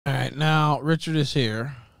now Richard is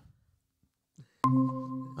here.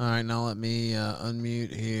 All right, now let me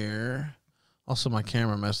unmute here. Also, my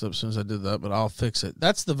camera messed up as soon as I did that, but I'll fix it.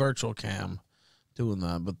 That's the virtual cam doing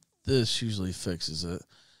that, but this usually fixes it.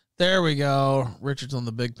 There we go. Richard's on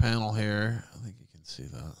the big panel here. I think you can see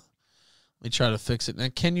that. Let me try to fix it. Now,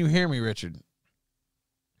 can you hear me, Richard?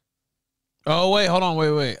 Oh, wait, hold on.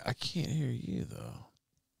 Wait. I can't hear you,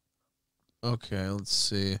 though. Okay, let's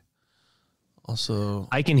see. Also,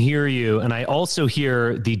 I can hear you, and I also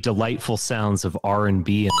hear the delightful sounds of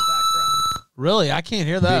R&B in the background. Really? I can't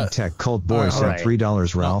hear that. Big Tech Cult Boy said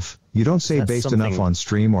 $3, Ralph. You don't say That's based enough on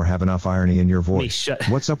stream or have enough irony in your voice.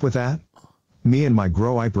 What's up with that? Me and my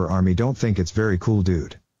Grow-Iper army don't think it's very cool,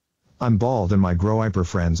 dude. I'm bald and my Grow-Iper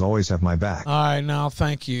friends always have my back. All right, now,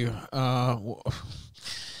 thank you. Why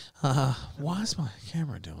is my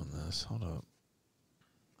camera doing this? Hold up.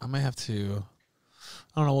 I may have to...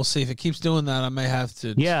 I don't know. We'll see if it keeps doing that. I may have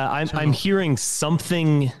to. Yeah, I'm hearing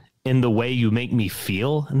something in the way you make me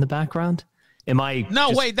feel in the background. Am I?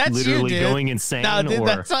 No, wait. That's literally you, dude. going insane. No, dude,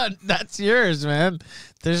 or... that's yours, man.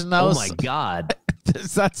 There's no. Oh my god,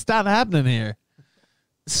 that's not happening here.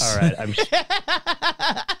 All right, I'm.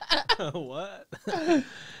 What?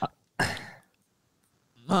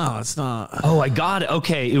 No, it's not. Oh, I got it.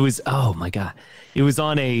 Okay, it was. Oh my god, it was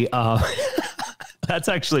on a. That's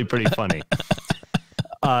actually pretty funny.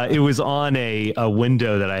 It was on a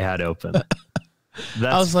window that I had open. That's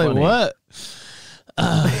I was funny. like, what?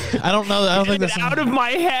 I don't know. I don't think that's out of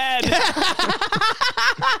my head.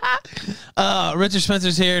 Richard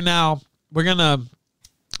Spencer's here now. We're gonna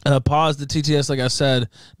pause the TTS, like I said.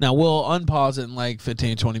 Now we'll unpause it in like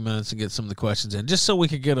 15, 20 minutes and get some of the questions in, just so we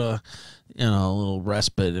could get a little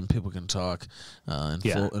respite and people can talk in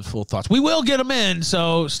full thoughts. We will get them in,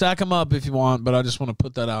 so stack them up if you want, but I just want to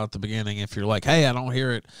put that out at the beginning. If you're like, hey, I don't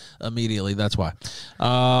hear it immediately, that's why.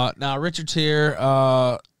 Now Richard's here.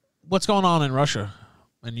 What's going on in Russia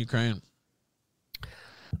and Ukraine?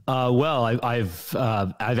 Well,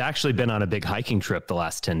 I've actually been on a big hiking trip the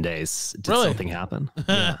last 10 days. Did something happen?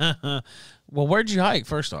 Yeah. Well, where'd you hike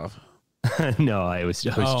first off? No, I was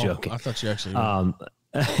joking. I thought you actually.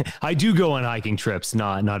 I do go on hiking trips,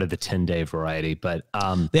 not of the 10-day variety, but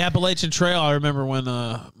the Appalachian Trail. I remember when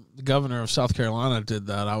the governor of South Carolina did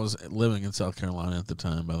that. I was living in South Carolina at the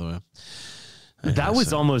time, by the way. That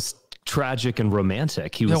was almost tragic and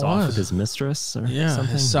romantic. He was off with his mistress or something.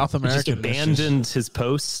 His South American he just abandoned his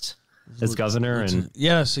post as governor and he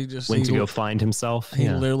just went to go find himself. He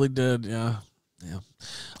literally did. Yeah.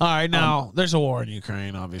 All right, now there's a war in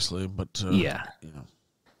Ukraine, obviously, but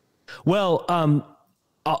Well,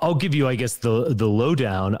 I'll give you, I guess, the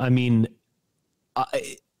lowdown. I mean,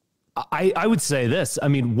 I would say this. I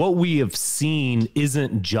mean, what we have seen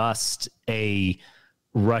isn't just a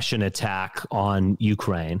Russian attack on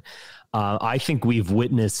Ukraine. I think we've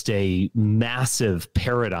witnessed a massive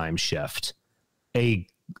paradigm shift, a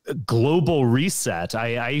global reset.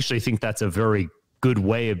 I actually think that's a very good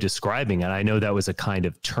way of describing it. I know that was a kind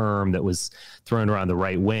of term that was thrown around the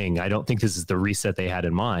right wing. I don't think this is the reset they had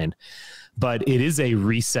in mind, but it is a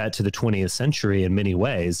reset to the 20th century in many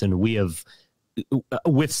ways. And we have,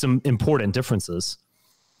 with some important differences,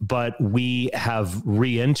 but we have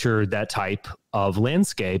re-entered that type of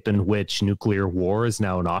landscape in which nuclear war is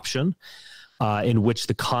now an option, in which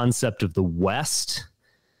the concept of the West,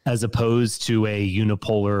 as opposed to a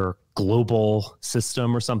unipolar global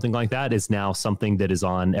system or something like that, is now something that is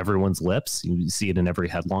on everyone's lips. You see it in every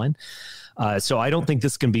headline. So I don't think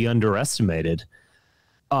this can be underestimated,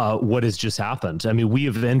 what has just happened. I mean, we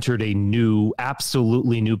have entered a new,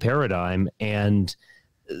 absolutely new paradigm. And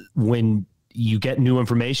when you get new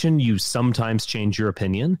information, you sometimes change your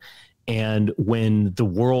opinion. And when the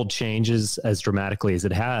world changes as dramatically as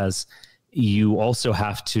it has, you also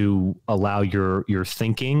have to allow your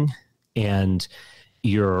thinking and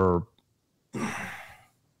your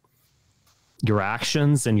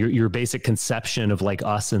actions and your basic conception of like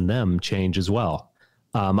us and them change as well.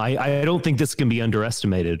 I don't think this can be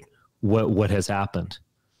underestimated, what has happened.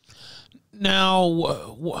 Now,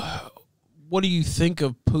 what do you think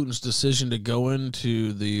of Putin's decision to go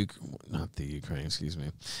into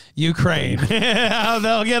Ukraine?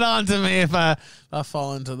 They'll get on to me if I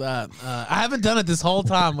fall into that. I haven't done it this whole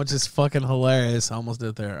time, which is fucking hilarious. I almost did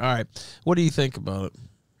it there. All right. What do you think about it?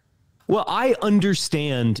 Well, I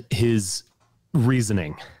understand his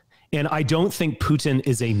reasoning, and I don't think Putin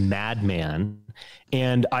is a madman,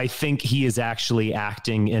 and I think he is actually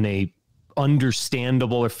acting in a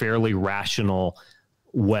understandable or fairly rational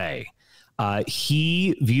way.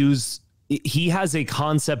 He has a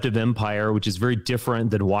concept of empire, which is very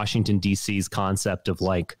different than Washington, D.C.'s concept of,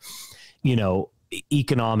 like,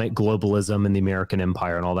 economic globalism and the American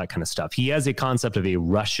empire and all that kind of stuff. He has a concept of a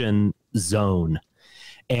Russian zone,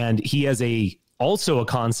 and he has also a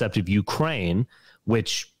concept of Ukraine,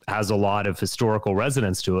 which has a lot of historical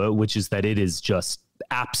resonance to it, which is that it is just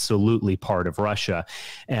absolutely part of Russia,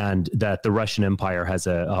 and that the Russian Empire has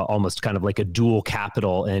a almost kind of like a dual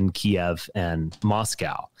capital in Kiev and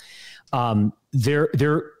Moscow. There,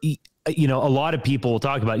 you know, a lot of people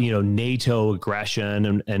talk about, you know, NATO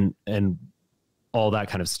aggression and all that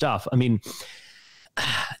kind of stuff. I mean,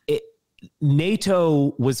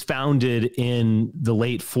 NATO was founded in the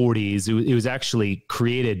late 40s. It was actually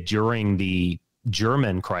created during the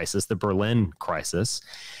German crisis, the Berlin crisis.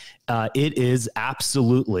 It is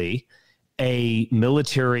absolutely a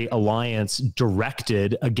military alliance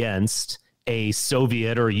directed against a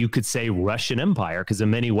Soviet, or you could say Russian Empire, because in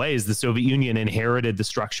many ways the Soviet Union inherited the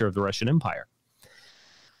structure of the Russian Empire.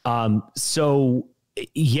 So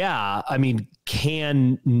yeah, I mean,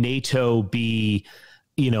 can NATO be,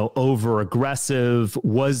 you know, over aggressive?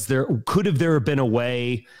 Could there have been a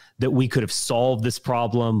way that we could have solved this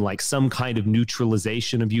problem, like some kind of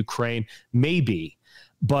neutralization of Ukraine? Maybe.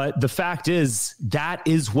 But the fact is, that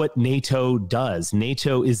is what NATO does.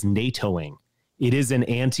 NATO is NATOing. It is an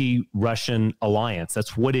anti-Russian alliance.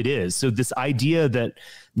 That's what it is. So this idea that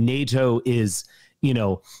NATO is, you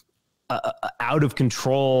know, out of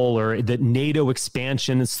control, or that NATO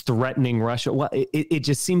expansion is threatening Russia, well, it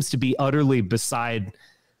just seems to be utterly beside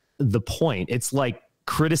the point. It's like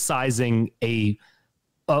criticizing a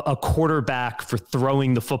quarterback for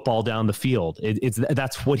throwing the football down the field.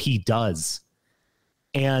 That's what he does.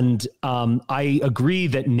 And I agree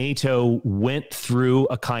that NATO went through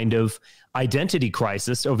a kind of identity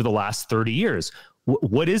crisis over the last 30 years.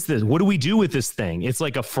 What is this? What do we do with this thing? It's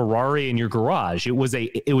like a Ferrari in your garage. It was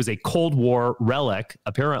a Cold War relic,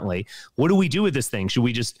 apparently. What do we do with this thing? Should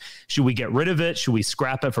we get rid of it? Should we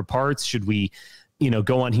scrap it for parts? Should we, you know,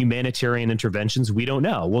 go on humanitarian interventions? We don't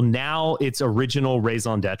know. Well, now its original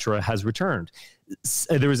raison d'etre has returned.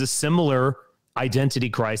 There was a similar identity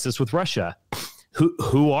crisis with Russia.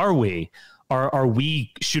 Who are we?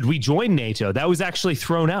 Should we join NATO? That was actually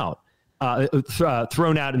thrown out in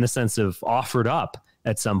the sense of offered up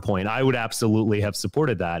at some point. I would absolutely have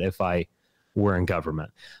supported that if I were in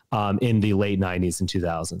government in the late 90s and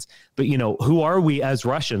 2000s. But, you know, who are we as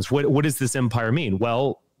Russians? What does this empire mean?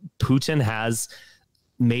 Well, Putin has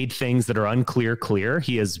made things that are unclear clear.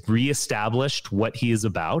 He has reestablished what he is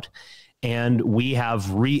about, and we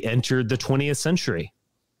have re-entered the 20th century.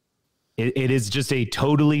 It is just a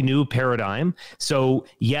totally new paradigm. So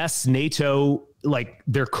yes, NATO, like,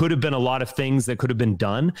 there could have been a lot of things that could have been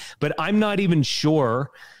done, but I'm not even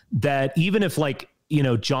sure that even if, like, you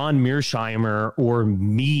know, John Mearsheimer or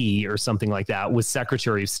me or something like that was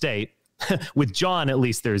Secretary of State, with John, at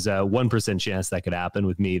least there's a 1% chance that could happen.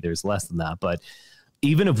 With me, there's less than that. But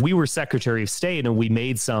even if we were Secretary of State and we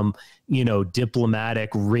made some, you know,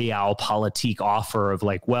 diplomatic realpolitik offer of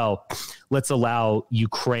like, well, let's allow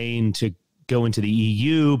Ukraine to go into the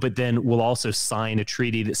EU, but then we'll also sign a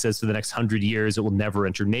treaty that says for the next 100 years it will never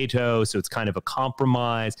enter NATO. So it's kind of a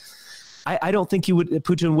compromise. I don't think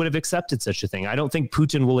Putin would have accepted such a thing. I don't think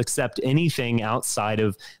Putin will accept anything outside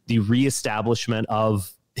of the reestablishment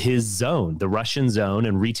of his zone, the Russian zone,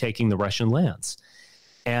 and retaking the Russian lands.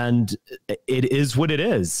 And it is what it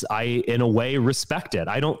is. I, in a way, respect it.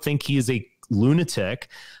 I don't think he is a lunatic.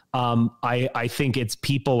 I think it's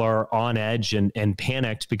people are on edge and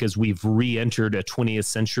panicked because we've re-entered a 20th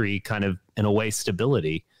century kind of, in a way,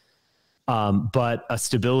 stability. But a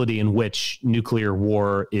stability in which nuclear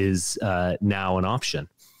war is now an option.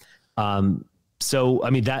 So,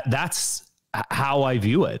 I mean, that's how I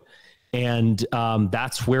view it. And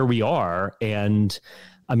that's where we are. And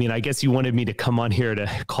I mean, I guess you wanted me to come on here to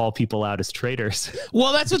call people out as traitors.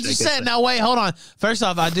 Well, that's what you said. Now, wait, hold on. First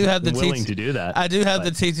off, I do have the willing to do that. I do have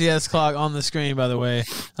the TTS clock on the screen, by the way.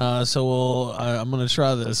 So I'm going to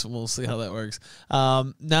try this. We'll see how that works.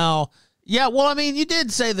 Now, yeah, well, I mean, you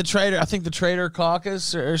did say the traitor. I think the Traitor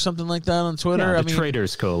Caucus or something like that on Twitter. Yeah, the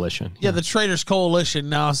Traitors Coalition. Yeah, the Traitors Coalition.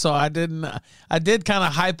 Now, so I did kind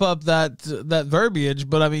of hype up that verbiage,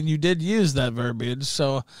 but I mean, you did use that verbiage.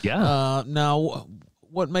 So yeah. Now,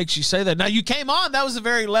 what makes you say that? Now, you came on. That was a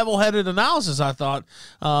very level-headed analysis, I thought,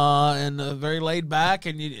 and very laid back,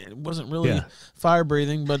 and it wasn't really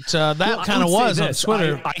fire-breathing, but that kind of was on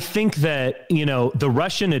Twitter. I think that, you know, the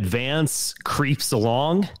Russian advance creeps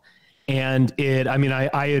along, and I mean,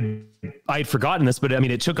 I had forgotten this, but I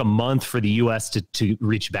mean, it took a month for the U.S. to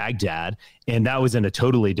reach Baghdad, and that was in a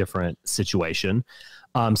totally different situation.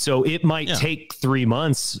 So it might take 3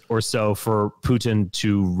 months or so for Putin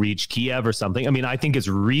to reach Kiev or something. I mean, I think it's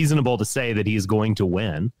reasonable to say that he's going to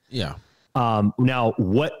win. Yeah. Now,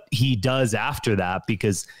 what he does after that,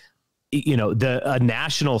 because, you know, a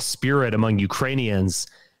national spirit among Ukrainians,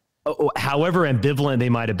 however ambivalent they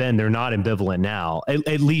might have been, they're not ambivalent now,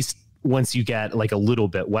 at least once you get like a little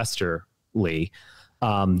bit westerly.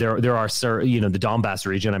 There are, you know, the Donbass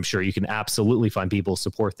region, I'm sure you can absolutely find people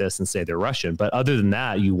support this and say they're Russian, but other than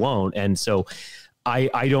that, you won't. And so I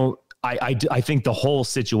think the whole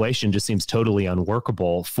situation just seems totally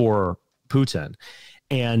unworkable for Putin.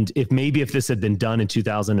 And if this had been done in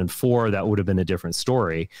 2004, that would have been a different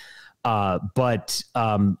story. But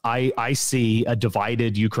I see a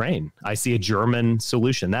divided Ukraine. I see a German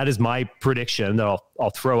solution. That is my prediction that I'll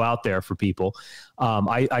throw out there for people.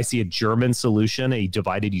 I see a German solution, a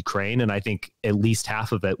divided Ukraine, and I think at least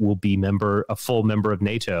half of it will be a full member of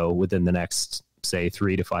NATO within the next, say,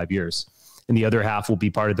 3 to 5 years. And the other half will be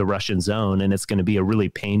part of the Russian zone, and it's going to be a really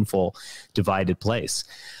painful, divided place.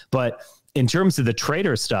 But in terms of the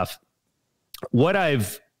traitor stuff, what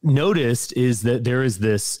I've noticed is that there is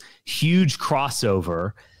this huge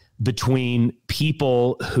crossover between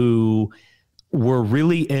people who were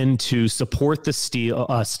really into support the steal,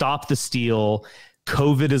 stop the steal,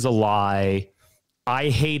 COVID is a lie, I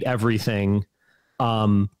hate everything.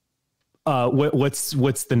 What's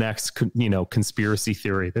the next, you know, conspiracy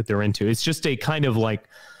theory that they're into? It's just a kind of like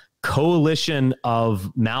coalition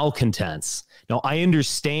of malcontents. Now, I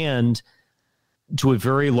understand to a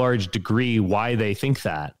very large degree why they think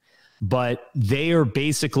that, but they are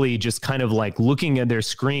basically just kind of like looking at their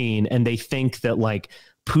screen and they think that like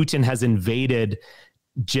Putin has invaded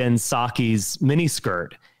Jen Psaki's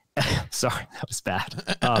miniskirt. Sorry, that was bad.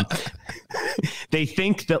 They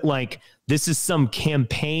think that like this is some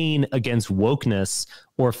campaign against wokeness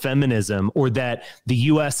or feminism, or that the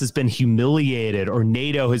US has been humiliated or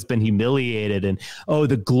NATO has been humiliated, and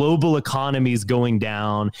the global economy is going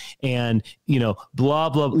down, and you know, blah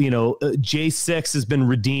blah, you know, J6 has been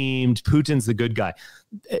redeemed, Putin's the good guy.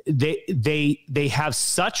 They have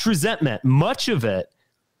such resentment, much of it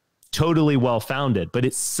totally well-founded, but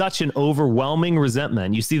it's such an overwhelming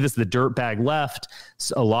resentment. You see this, the dirtbag left,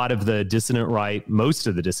 a lot of the dissident right, most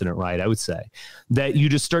of the dissident right, I would say, that you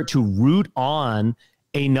just start to root on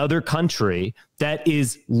another country that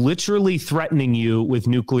is literally threatening you with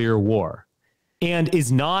nuclear war and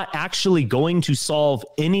is not actually going to solve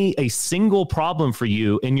a single problem for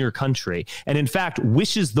you in your country, and in fact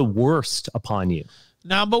wishes the worst upon you.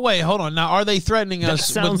 Now, but wait, hold on. Now, are they threatening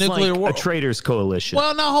us with nuclear war? A traitors coalition.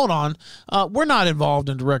 Well, now, hold on. We're not involved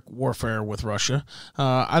in direct warfare with Russia.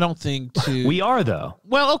 I don't think we are, though.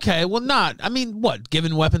 Well, okay. Well, not. I mean, what?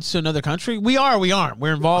 Giving weapons to another country? We are. We aren't.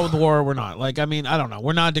 We're involved with the war. We're not. Like, I mean, I don't know.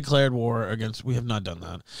 We're not declared war against. We have not done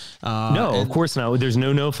that. No, of course not. There's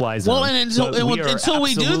no-fly zone. Well, and until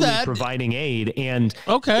we do that, providing aid, and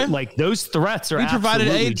like those threats are. We provided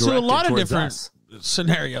aid to a lot of different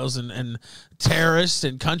scenarios and terrorists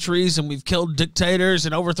and countries, and we've killed dictators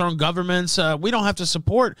and overthrown governments. We don't have to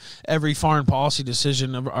support every foreign policy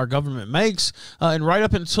decision our government makes, and right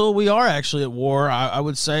up until we are actually at war, I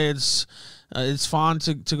would say it's fine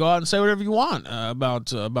to go out and say whatever you want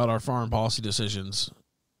about our foreign policy decisions.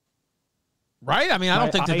 Right? I mean, I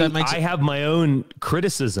don't think that makes. I have my own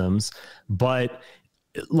criticisms, but.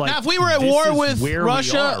 Like, now, if we were at war with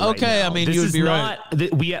Russia, okay, I mean, you would be right.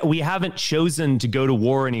 We haven't chosen to go to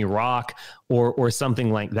war in Iraq or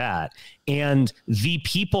something like that. And the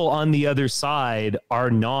people on the other side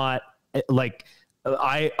are not like, well,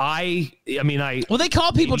 they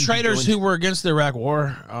call people traitors who were against the Iraq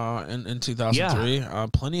war in 2003. Yeah.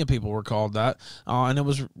 Plenty of people were called that, and it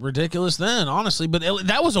was ridiculous then, honestly. But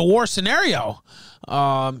that was a war scenario,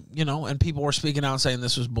 you know, and people were speaking out saying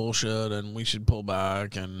this was bullshit and we should pull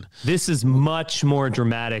back. And this is much more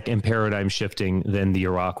dramatic and paradigm shifting than the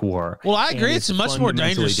Iraq war. Well, I agree. It's a much more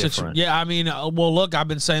dangerous situation. Yeah, I mean, well, look, I've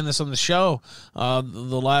been saying this on the show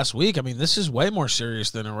the last week. I mean, this is way more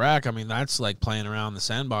serious than Iraq. I mean, that's like playing around the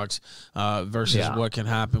sandbox versus what can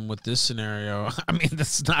happen with this scenario. I mean,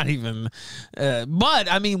 that's not even.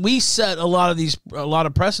 But I mean, we set a lot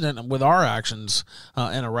of precedent with our actions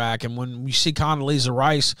in Iraq, and when we see Condoleezza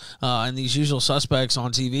Rice and these usual suspects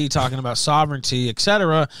on TV talking about sovereignty,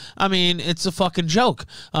 etc., I mean, it's a fucking joke.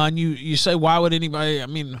 And you say, why would anybody? I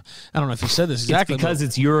mean, I don't know if you said this exactly. It's because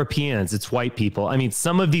it's Europeans, it's white people. I mean,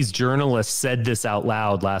 some of these journalists said this out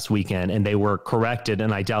loud last weekend, and they were corrected,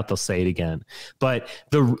 and I doubt they'll say it again. But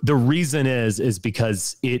the reason is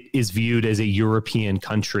because it is viewed as a European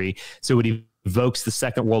country, so it evokes the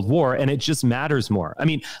Second World War, and it just matters more. I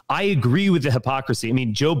mean, I agree with the hypocrisy. I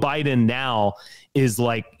mean, Joe Biden now is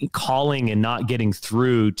like calling and not getting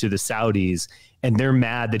through to the Saudis, and they're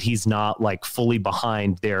mad that he's not like fully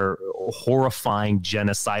behind their horrifying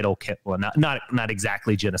genocidal, well, not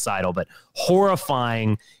exactly genocidal, but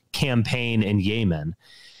horrifying campaign in Yemen.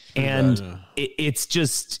 And it's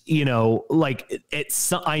just, you know, like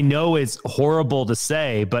I know it's horrible to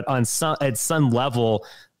say, but at some level,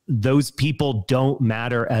 those people don't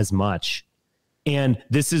matter as much. And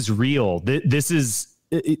this is real. This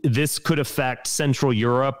could affect Central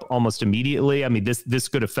Europe almost immediately. I mean, this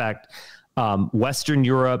could affect Western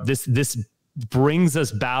Europe. This brings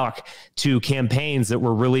us back to campaigns that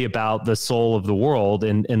were really about the soul of the world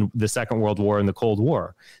in the Second World War and the Cold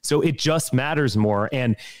War. So it just matters more.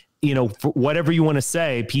 And, you know, for whatever you want to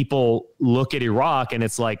say, people look at Iraq and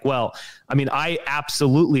it's like, well, I mean, I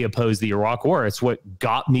absolutely oppose the Iraq war. It's what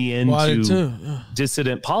got me into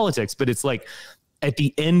dissident politics. But it's like, at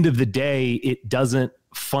the end of the day, it doesn't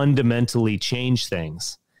fundamentally change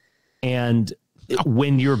things. And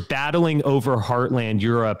when you're battling over heartland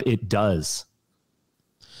Europe, it does.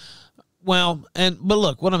 Well, but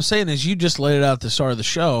look, what I'm saying is you just laid it out at the start of the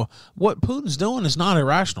show. What Putin's doing is not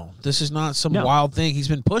irrational. This is not some wild thing. He's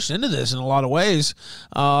been pushed into this in a lot of ways.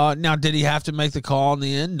 Now, did he have to make the call in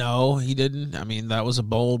the end? No, he didn't. I mean, that was a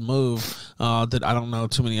bold move that I don't know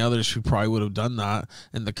too many others who probably would have done that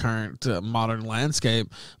in the current modern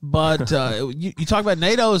landscape. But you talk about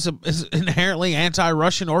NATO is inherently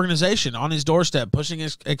anti-Russian organization on his doorstep, pushing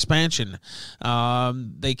his expansion.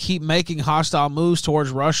 They keep making hostile moves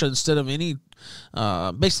towards Russia instead of any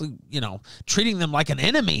basically, you know, treating them like an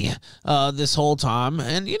enemy this whole time.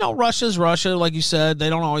 And, you know, Russia's Russia, like you said. They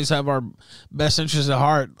don't always have our best interests at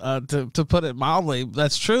heart, to put it mildly.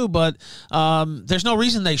 That's true, but there's no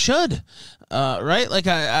reason they should, right? Like,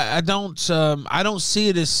 I don't see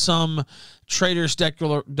it as some traitorous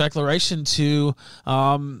declaration to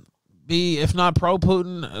be, if not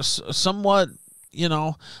pro-Putin, somewhat, you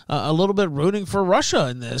know, a little bit rooting for Russia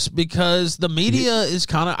in this, because the media is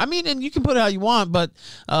kind of, I mean, and you can put it how you want, but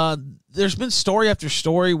there's been story after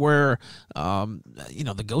story where, you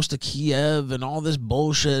know, the ghost of Kiev and all this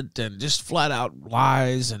bullshit and just flat out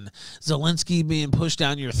lies and Zelensky being pushed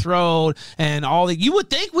down your throat and all that. You would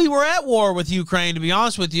think we were at war with Ukraine, to be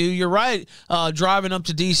honest with you. You're right. Driving up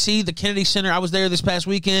to D.C., the Kennedy Center, I was there this past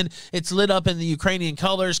weekend. It's lit up in the Ukrainian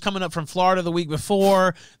colors. Coming up from Florida the week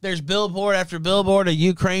before, there's billboard after billboard of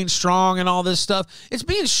Ukraine strong and all this stuff. It's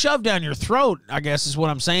being shoved down your throat, I guess is what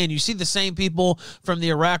I'm saying. You see the same people from the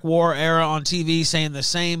Iraq war era on TV saying the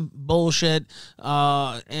same bullshit,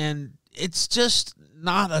 and it's just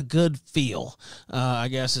not a good feel, I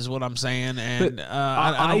guess is what I'm saying. And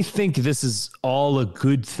I think this is all a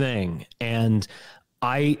good thing, and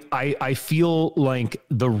I feel like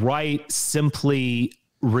the right simply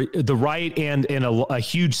the right and in a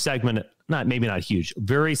huge segment, maybe not huge,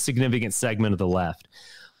 very significant segment of the left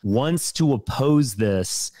wants to oppose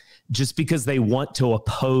this just because they want to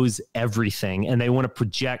oppose everything and they want to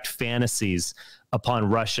project fantasies upon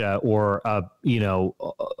Russia or, you know,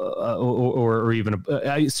 or even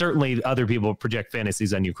certainly other people project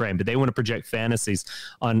fantasies on Ukraine, but they want to project fantasies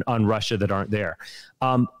on Russia that aren't there.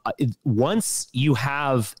 Once you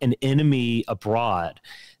have an enemy abroad,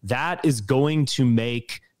 that is going to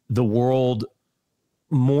make the world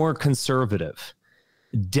more conservative.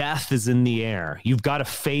 Death is in the air. You've got to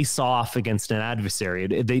face off against an adversary.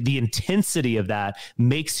 The intensity of that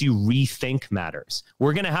makes you rethink matters.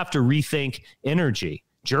 We're going to have to rethink energy.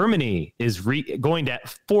 Germany is going to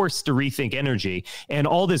force to rethink energy, and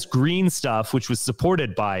all this green stuff, which was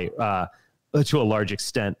supported by, to a large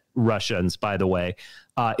extent, Russians, by the way,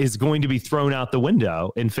 is going to be thrown out the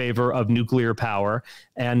window in favor of nuclear power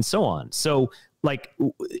and so on. So, like,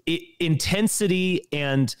 intensity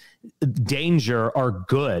and danger are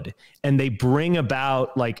good, and they bring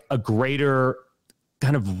about like a greater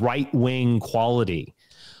kind of right-wing quality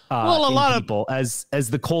well, a lot of people, as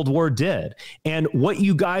the Cold War did. And what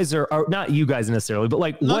you guys are not you guys necessarily, but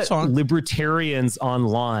like what libertarians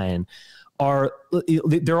online are,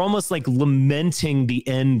 they're almost like lamenting the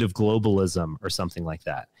end of globalism or something like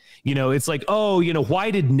that. You know, it's like, oh, you know, why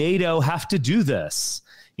did NATO have to do this?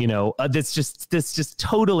 That's just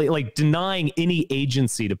totally like denying any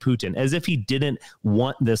agency to Putin, as if he didn't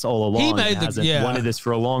want this all along. He hasn't wanted this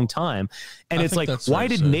for a long time. And it's like, why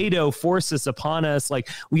did NATO force this upon us? Like,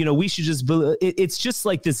 we should just, it's just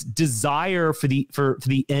like this desire for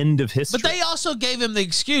the end of history. But they also gave him the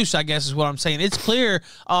excuse, I guess is what I'm saying. It's clear.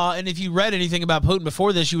 And if you read anything about Putin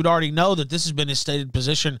before this, you would already know that this has been his stated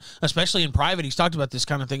position, especially in private. He's talked about this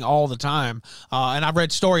kind of thing all the time. And I've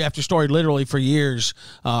read story after story literally for years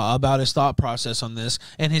about his thought process on this.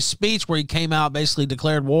 And his speech where he came out, basically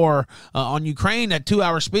declared war on Ukraine, that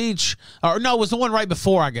 2-hour speech, or no, it was the one right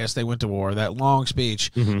before, I guess, they went to war, that long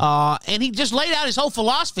speech. And he just laid out his whole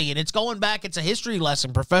philosophy, and it's going back, it's a history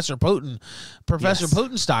lesson, Professor Putin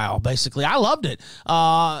style, basically. I loved it.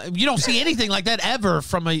 You don't see anything like that ever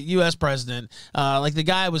from a U.S. president. Like the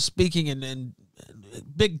guy was speaking in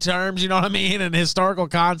big terms, you know what I mean, and historical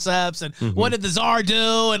concepts, and what did the Tsar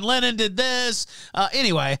do, and Lenin did this.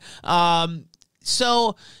 Anyway,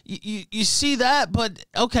 so you see that, but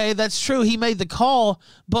okay, that's true. He made the call,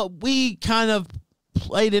 but we kind of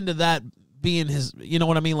played into that being his, you know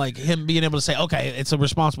what I mean, like him being able to say, okay, it's a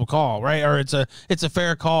responsible call, right? Or it's a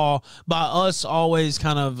fair call, by us always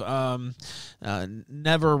kind of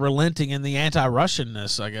never relenting in the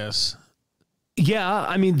anti-Russianness, I guess. Yeah,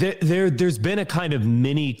 I mean, there's been a kind of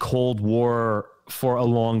mini Cold War for a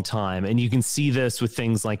long time, and you can see this with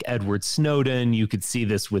things like Edward Snowden. You could see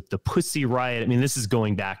this with the Pussy Riot. I mean, this is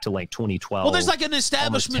going back to like 2012. Well, there's like an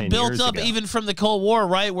establishment built up even from the Cold War,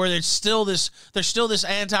 right? Where there's still this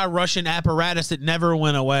anti-Russian apparatus that never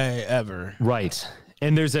went away ever. Right.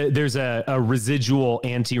 And there's a residual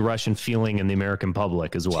anti-Russian feeling in the American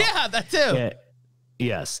public as well. Yeah, that too. Yeah.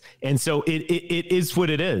 Yes. And so it is what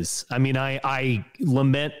it is. I mean, I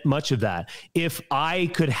lament much of that. If I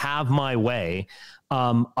could have my way,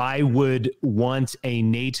 I would want a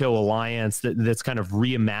NATO alliance that's kind of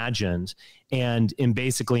reimagined and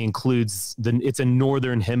basically includes it's a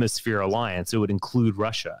Northern Hemisphere alliance. It would include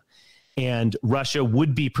Russia, and Russia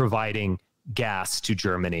would be providing gas to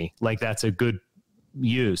Germany. Like, that's a good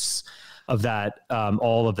use of that,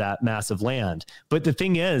 all of that massive land. But the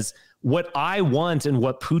thing is, what I want and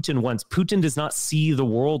what Putin wants, Putin does not see the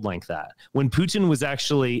world like that. When Putin was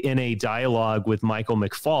actually in a dialogue with Michael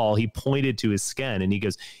McFaul, he pointed to his skin and he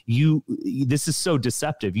goes, this is so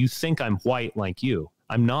deceptive. You think I'm white like you.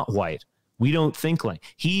 I'm not white. We don't think like.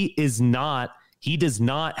 He does not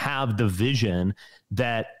have the vision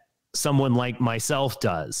that someone like myself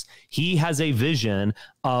does. He has a vision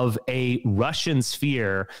of a Russian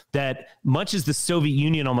sphere that, much as the Soviet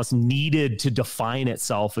Union almost needed to define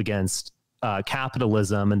itself against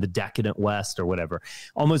capitalism and the decadent West or whatever,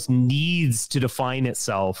 almost needs to define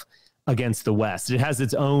itself against the West. It has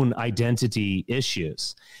its own identity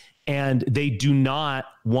issues, and they do not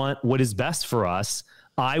want what is best for us.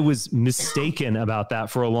 I was mistaken about that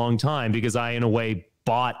for a long time because I, in a way,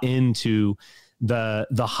 bought into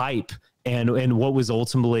the hype and what was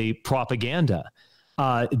ultimately propaganda.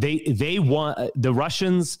 They want, the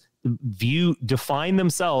Russians define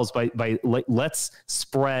themselves by let's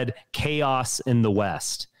spread chaos in the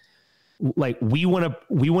West. Like, we want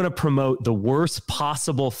to promote the worst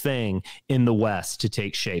possible thing in the West to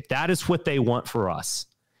take shape. That is what they want for us.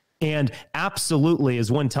 And absolutely,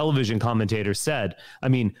 as one television commentator said, I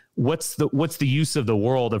mean, what's the use of the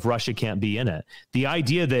world if Russia can't be in it? The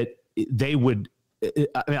idea that they would,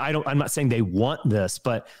 I mean, I'm not saying they want this,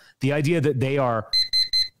 but the idea that they are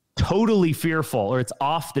totally fearful, or it's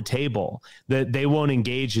off the table, that they won't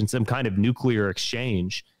engage in some kind of nuclear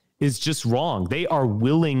exchange is just wrong. They are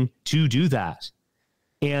willing to do that.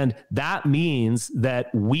 And that means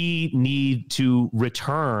that we need to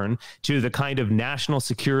return to the kind of national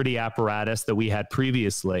security apparatus that we had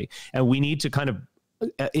previously. And we need to kind of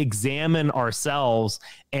examine ourselves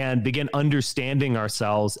and begin understanding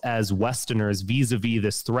ourselves as Westerners vis-a-vis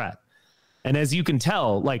this threat. And as you can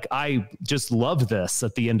tell, like, I just love this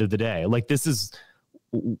at the end of the day. Like, this is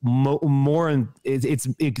more,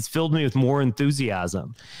 it's filled me with more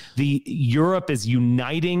enthusiasm. Europe is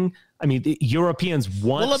uniting. I mean, the Europeans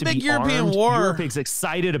want to be European armed. war. Europe is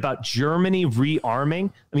excited about Germany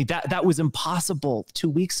rearming. I mean, that was impossible 2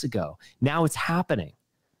 weeks ago. Now it's happening.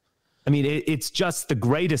 I mean, it's just the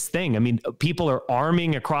greatest thing. I mean, people are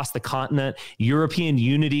arming across the continent. European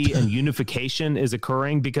unity and unification is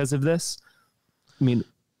occurring because of this. I mean,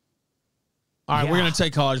 all right, we're gonna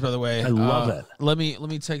take college, by the way. I love it. Let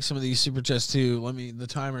me take some of these super chats too. The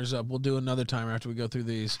timer's up. We'll do another timer after we go through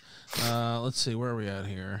these. Let's see, where are we at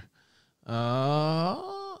here?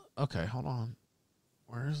 Okay, hold on.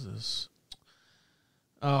 Where is this?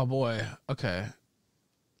 Oh boy. Okay.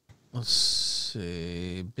 Let's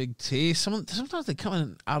see. Big T. Sometimes they come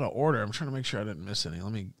in out of order. I'm trying to make sure I didn't miss any.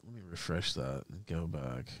 Let me refresh that and go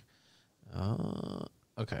back.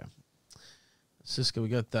 Okay. Cisco, we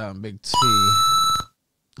got that on Big T.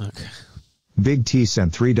 Okay. Big T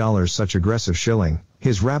sent $3 such aggressive shilling.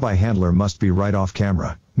 His rabbi handler must be right off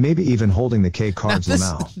camera. Maybe even holding the K cards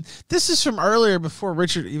Lamau. This is from earlier before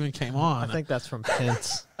Richard even came on. I think that's from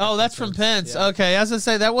Pence. Oh, that's from Pence. Yeah. Okay. As I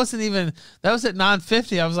say, that was at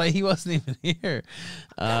 9:50. I was like, he wasn't even here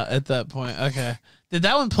at that point. Okay. Did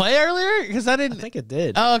that one play earlier? Because I think it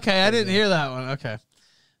did. Oh, okay. I didn't hear that one. Okay.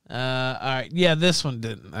 All right. Yeah, this one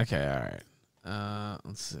didn't. Okay. All right.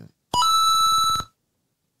 Let's see.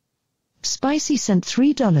 Spicy sent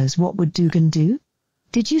 $3. What would Dugan do?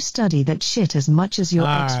 Did you study that shit as much as your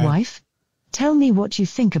ex-wife? Tell me what you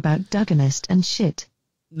think about Duganist and shit.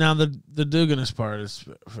 Now, the Duganist part is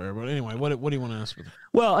fair, but anyway, what do you want to ask me?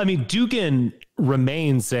 Well, I mean, Dugan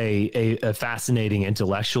remains a fascinating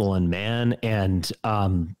intellectual and man, and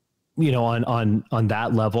you know, on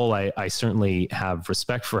that level, I certainly have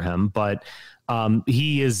respect for him, but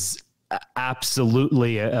he is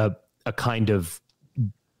absolutely a kind of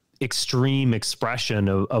extreme expression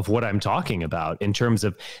of what I'm talking about in terms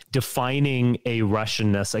of defining a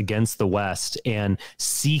Russianness against the West and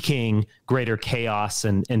seeking greater chaos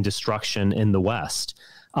and destruction in the West.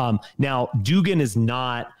 Now, Dugan is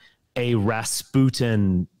not a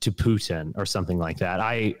Rasputin to Putin or something like that.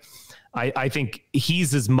 I think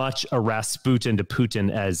he's as much a Rasputin to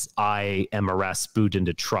Putin as I am a Rasputin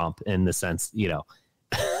to Trump, in the sense, you know,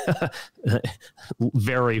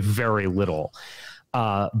 very, very little.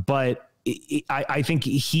 But I think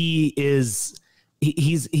he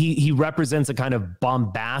represents a kind of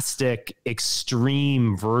bombastic,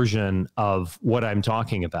 extreme version of what I'm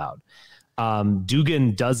talking about.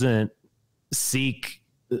 Dugan doesn't seek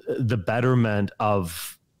the betterment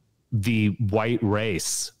of the white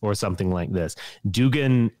race or something like this.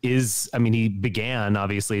 Dugan is, I mean, he began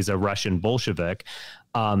obviously as a Russian Bolshevik.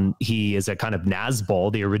 He is a kind of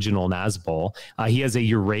Nazbol, the original Nazbol. He has a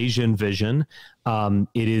Eurasian vision.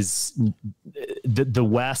 It is the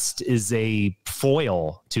West is a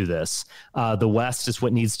foil to this. The West is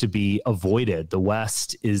what needs to be avoided. The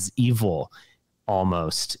West is evil,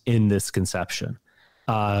 almost, in this conception.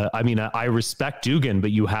 I mean, I respect Dugan,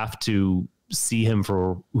 but you have to see him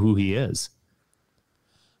for who he is.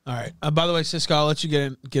 All right. By the way, Sisco, I'll let you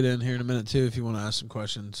get in here in a minute too if you want to ask some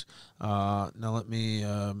questions. Now let me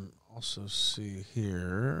also see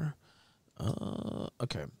here.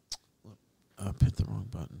 Okay. I hit the wrong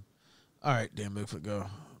button. All right, damn Bigfoot, go.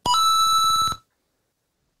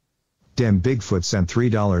 Damn Bigfoot sent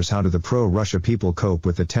 $3. How do the pro-Russia people cope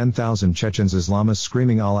with the 10,000 Chechens Islamists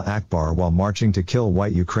screaming Allah Akbar while marching to kill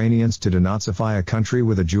white Ukrainians to denazify a country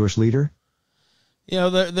with a Jewish leader? You know,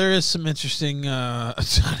 there is some interesting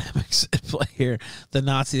dynamics at play here. The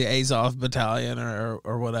Nazi Azov battalion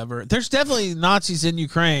or whatever. There's definitely Nazis in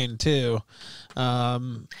Ukraine too.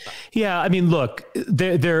 Yeah, I mean, look,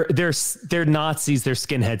 they're Nazis, they're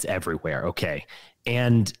skinheads everywhere. Okay.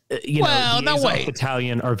 And you know, the Azov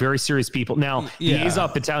battalion are very serious people. Now, the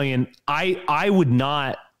Azov battalion, I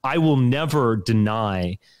will never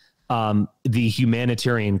deny the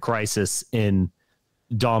humanitarian crisis in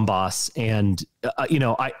Donbass, and you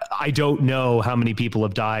know, I don't know how many people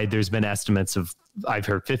have died. There's been estimates of, I've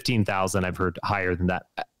heard 15,000. I've heard higher than that.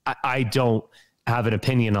 I don't have an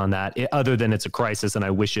opinion on that, other than it's a crisis, and I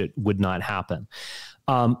wish it would not happen.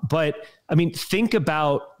 But I mean, think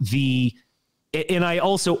about and I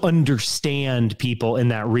also understand people in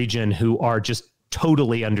that region who are just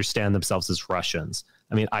totally understand themselves as Russians.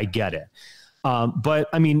 I mean, I get it. But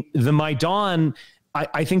I mean, the Maidan,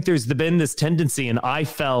 I think there's been this tendency, and I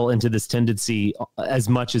fell into this tendency as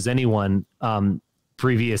much as anyone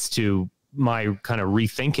previous to my kind of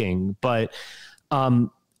rethinking. But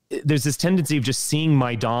there's this tendency of just seeing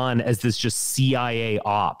Maidan as this just CIA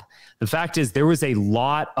op. The fact is, there was a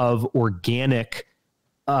lot of organic,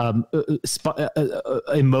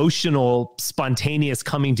 emotional, spontaneous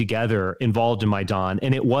coming together involved in Maidan,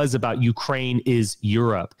 and it was about Ukraine is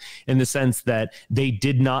Europe, in the sense that they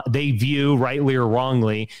view, rightly or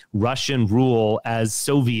wrongly, Russian rule as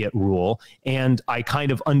Soviet rule, and I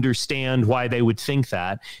kind of understand why they would think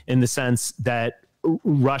that, in the sense that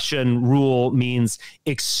Russian rule means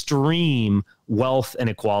extreme wealth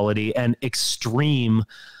inequality and extreme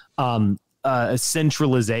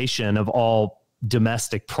centralization of all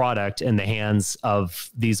domestic product in the hands of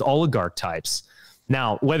these oligarch types.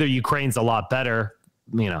 Now, whether Ukraine's a lot better,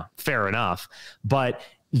 you know, fair enough. But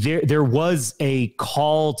there was a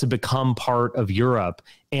call to become part of Europe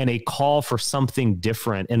and a call for something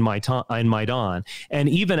different in Maidan. And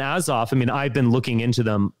even Azov, I mean, I've been looking into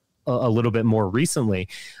them a little bit more recently.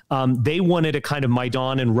 They wanted a kind of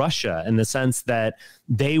Maidan in Russia, in the sense that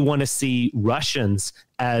they want to see Russians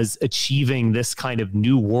as achieving this kind of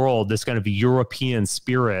new world, this kind of European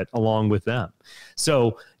spirit along with them.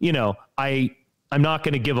 So, you know, I'm not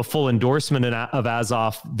going to give a full endorsement of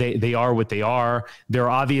Azov. They are what they are.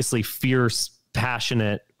 They're obviously fierce,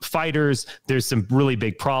 passionate fighters. There's some really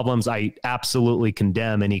big problems. I absolutely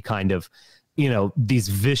condemn any kind of, you know, these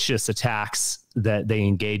vicious attacks that they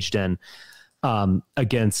engaged in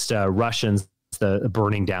against Russians, the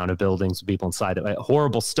burning down of buildings with people inside it.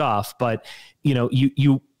 Horrible stuff. But, you know,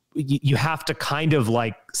 you have to kind of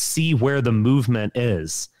like see where the movement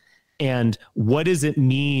is. And what does it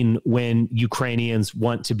mean when Ukrainians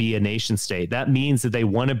want to be a nation state? That means that they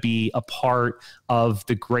want to be a part of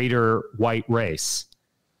the greater white race.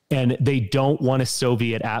 And they don't want a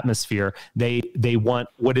Soviet atmosphere. They want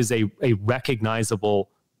what is a recognizable,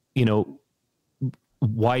 you know,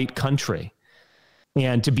 white country,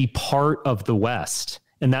 and to be part of the West.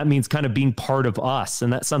 And that means kind of being part of us.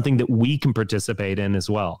 And that's something that we can participate in as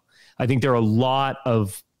well. I think there are a lot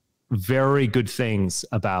of very good things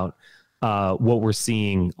about what we're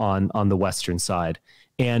seeing on the Western side.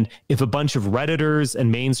 And if a bunch of Redditors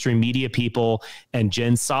and mainstream media people and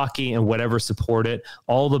Jen Psaki and whatever support it,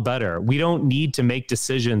 all the better. We don't need to make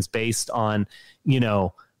decisions based on, you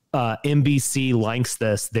know, NBC likes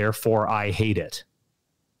this, therefore I hate it.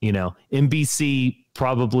 You know, NBC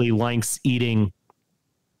probably likes eating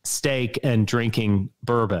steak and drinking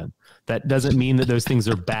bourbon. That doesn't mean that those things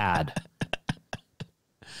are bad.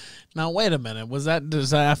 Now, wait a minute. Was that,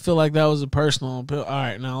 I feel like that was a personal appeal. All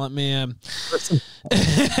right, now let me, all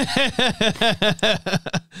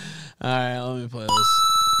right, let me play this.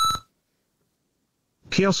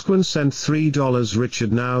 Kiosquin sent $3.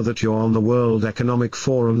 Richard, now that you're on the World Economic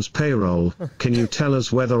Forum's payroll, can you tell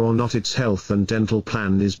us whether or not its health and dental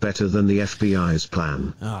plan is better than the FBI's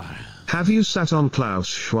plan? Oh. Have you sat on Klaus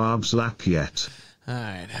Schwab's lap yet? All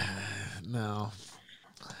right, no,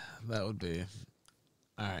 that would be...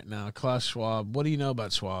 All right, now, Klaus Schwab, what do you know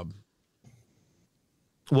about Schwab?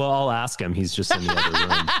 Well, I'll ask him. He's just in the other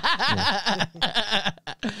room. Yeah.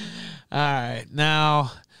 All right,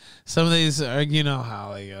 now, some of these are, you know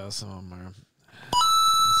how they go. Some of them are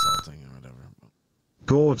insulting or whatever.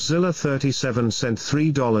 Gordzilla37 sent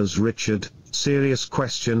 $3. Richard, serious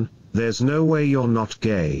question, there's no way you're not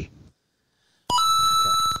gay.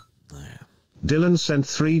 Okay. Yeah. Dylan sent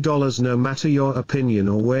 $3. No matter your opinion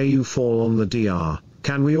or where you fall on the DR.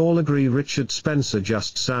 Can we all agree Richard Spencer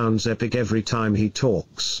just sounds epic every time he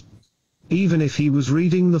talks? Even if he was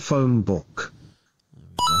reading the phone book.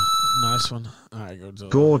 Nice one. All right, Godzilla.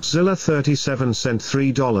 Gordzilla37 sent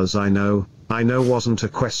 $3. I know wasn't a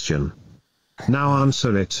question. Now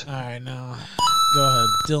answer it. All right, now, go ahead,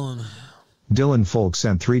 Dylan. Dylan Folk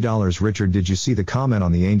sent $3. Richard, did you see the comment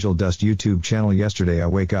on the Angel Dust YouTube channel yesterday? I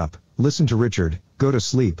wake up, listen to Richard, go to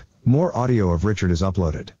sleep, more audio of Richard is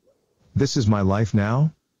uploaded. This is my life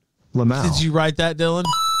now? Lamau. Did you write that, Dylan?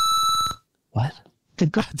 What?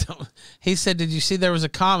 He said, did you see there was a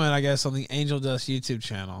comment, I guess, on the Angel Dust YouTube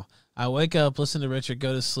channel? I wake up, listen to Richard,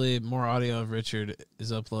 go to sleep, more audio of Richard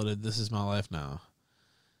is uploaded. This is my life now.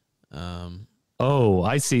 Oh,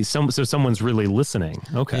 I see. So someone's really listening.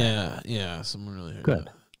 Okay. Yeah, someone really heard Good.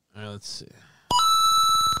 that. All right, let's see.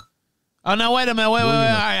 Oh, no, wait a minute. Wait. All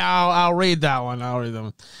right, I'll read that one.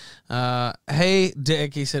 Hey,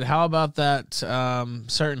 Dick, he said, how about that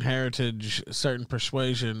certain heritage, certain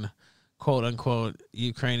persuasion, quote unquote,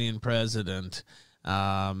 Ukrainian president?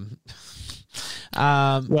 Well,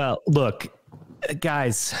 look,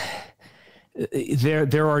 guys,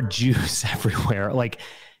 there are Jews everywhere. Like,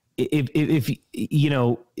 if you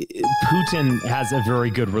know, Putin has a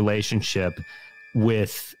very good relationship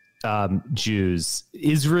with Jews.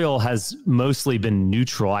 Israel has mostly been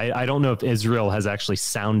neutral. I don't know if Israel has actually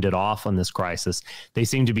sounded off on this crisis. They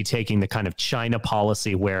seem to be taking the kind of China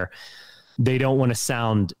policy where they don't want to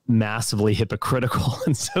sound massively hypocritical,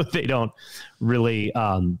 and so they don't really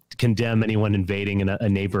condemn anyone invading a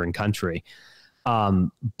neighboring country.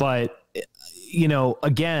 But you know,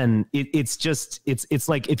 again, it's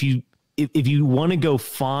like if you want to go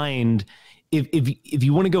find. If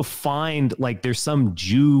you want to go find, like, there's some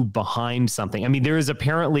Jew behind something. I mean, there is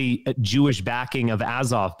apparently a Jewish backing of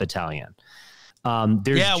Azov Battalion.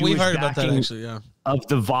 We've heard about that, actually, yeah. of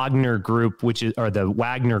the Wagner group, or the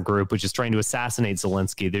Wagner group, which is trying to assassinate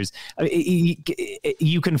Zelensky. There's,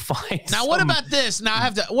 you can find. Now, what about this?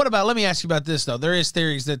 Now, let me ask you about this, though. There is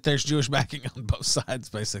theories that there's Jewish backing on both sides,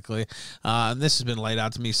 basically. And this has been laid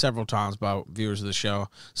out to me several times by viewers of the show,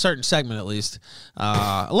 certain segment at least.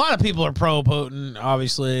 A lot of people are pro-Putin,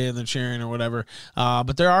 obviously, and they're cheering or whatever.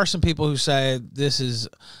 But there are some people who say this is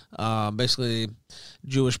basically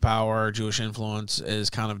Jewish power, Jewish influence is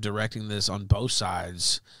kind of directing this on both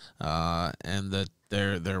sides, and that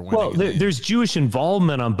they're winning. Well, there's Jewish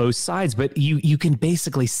involvement on both sides, but you can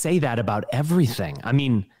basically say that about everything. I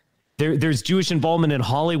mean, there's Jewish involvement in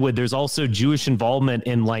Hollywood. There's also Jewish involvement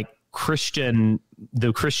in like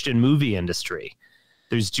the Christian movie industry.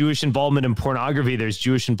 There's Jewish involvement in pornography. There's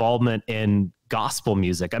Jewish involvement in gospel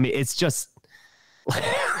music. I mean, it's just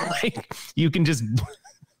like you can just.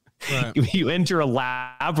 Right. You enter a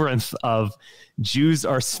labyrinth of Jews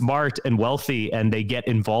are smart and wealthy and they get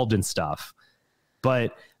involved in stuff.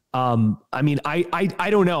 But I mean, I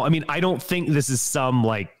don't know. I mean, I don't think this is some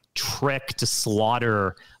like trick to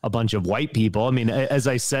slaughter a bunch of white people. I mean, as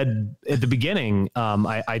I said at the beginning,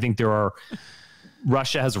 I think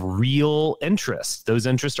Russia has real interests. Those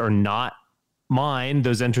interests are not mine.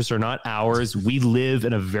 Those interests are not ours. We live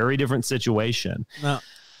in a very different situation. No.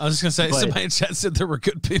 I was just going to say, somebody in chat said there were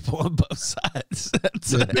good people on both sides. There were good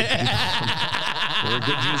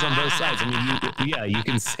Jews on both sides. I mean, you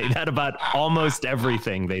can say that about almost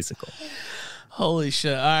everything, basically. Holy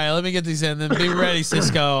shit. All right, let me get these in. Then be ready,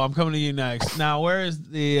 Sisco. I'm coming to you next. Now, where is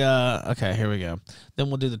the... okay, here we go. Then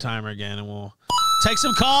we'll do the timer again, and we'll take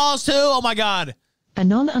some calls, too. Oh, my God.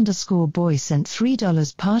 Anon_boy sent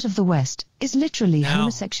 $3. Part of the West is literally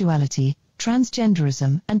homosexuality,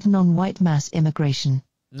 transgenderism, and non-white mass immigration.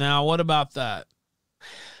 Now, what about that?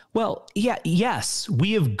 Well, yes,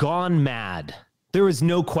 we have gone mad. There is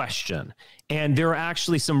no question. And there are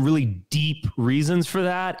actually some really deep reasons for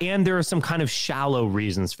that. And there are some kind of shallow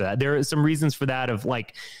reasons for that. There are some reasons for that of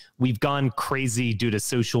like, we've gone crazy due to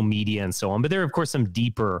social media and so on. But there are, of course, some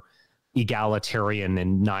deeper egalitarian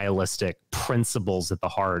and nihilistic principles at the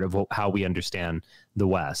heart of how we understand the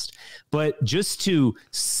West. But just to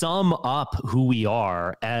sum up who we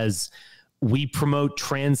are as... we promote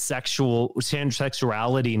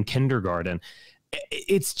transsexuality in kindergarten.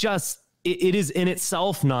 It's just, it is in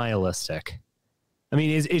itself nihilistic. I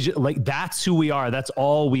mean, it's like, that's who we are. That's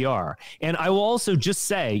all we are. And I will also just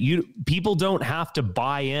say, people don't have to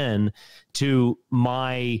buy in to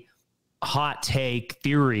my hot take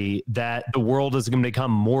theory that the world is going to become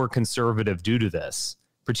more conservative due to this,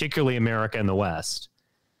 particularly America and the West.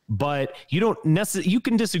 But you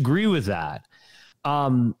can disagree with that.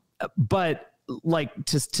 But like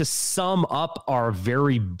to sum up our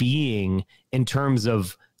very being in terms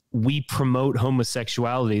of we promote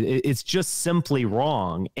homosexuality, it's just simply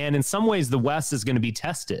wrong. And in some ways, the West is going to be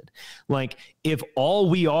tested. Like if all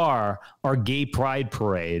we are gay pride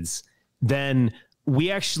parades, then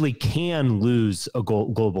we actually can lose a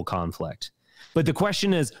global conflict. But the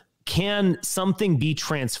question is, can something be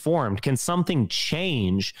transformed? Can something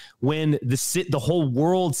change when the whole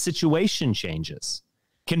world situation changes?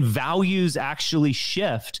 Can values actually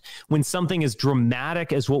shift when something as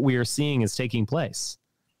dramatic as what we are seeing is taking place?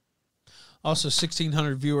 Also,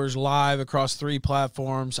 1,600 viewers live across 3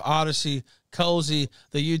 platforms: Odyssey, Cozy,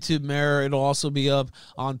 the YouTube Mirror. It'll also be up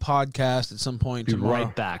on podcast at some point tomorrow.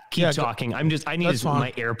 Right back. Keep talking. My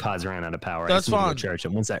AirPods ran out of power. That's fine. Charge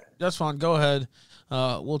them. 1 sec. That's fine. Go ahead.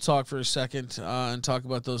 We'll talk for a second and talk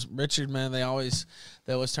about those. Richard, man, they always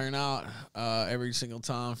turn out every single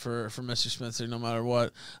time for Mr. Spencer, no matter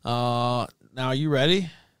what. Now, are you ready?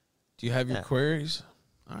 Do you have your queries?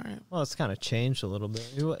 All right. Well, it's kind of changed a little bit.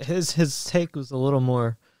 His take was a little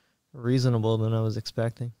more reasonable than I was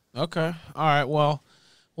expecting. Okay. All right. Well,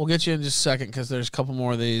 we'll get you in just a second because there's a couple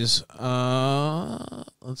more of these.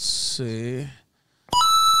 Let's see.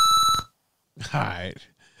 All right.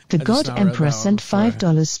 The God Emperor sent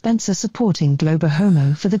 $5. Spencer supporting Global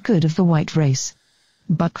Homo for the good of the white race.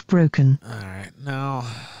 Buck broken. All right. Now.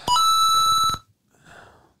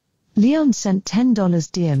 Leon sent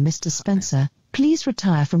 $10. Dear Mr. Spencer, please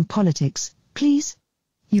retire from politics, please.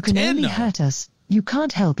 You can only hurt us. You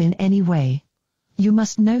can't help in any way. You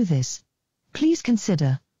must know this. Please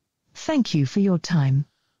consider. Thank you for your time.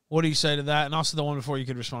 What do you say to that? And also the one before you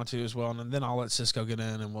could respond to as well. And then I'll let Sisco get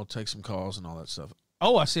in and we'll take some calls and all that stuff.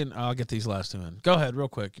 Oh, I see. I'll get these last 2 in. Go ahead real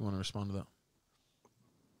quick. You want to respond to that?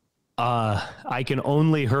 I can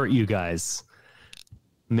only hurt you guys.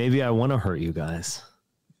 Maybe I want to hurt you guys.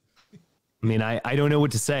 I mean, I don't know what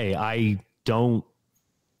to say. I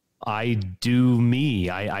do me.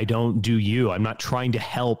 I don't do you. I'm not trying to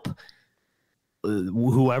help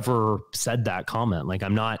whoever said that comment. Like,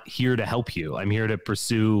 I'm not here to help you. I'm here to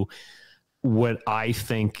pursue what I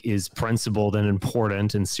think is principled and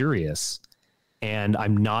important and serious. And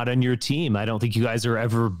I'm not on your team. I don't think you guys have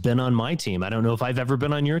ever been on my team. I don't know if I've ever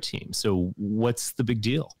been on your team. So what's the big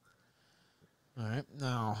deal? All right.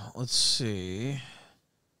 Now, let's see.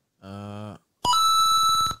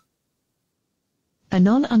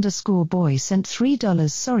 Anon_boy sent $3.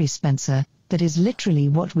 Sorry, Spencer. That is literally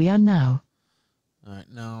what we are now. All right.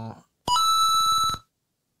 Now.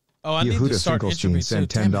 Oh, I need Yehuda to start Finkelstein entropy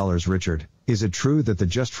sent too. Damn it. $10. Richard, is it true that the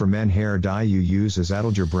Just for Men hair dye you use has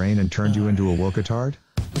addled your brain and turned you into a wokatard?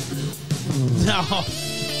 No.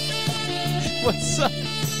 What's up?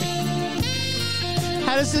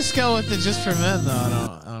 How does this go with the Just for Men,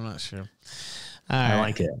 though? I'm not sure. All right. I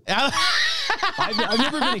like it. I've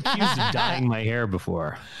never been accused of dyeing my hair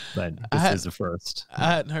before, but this is the first.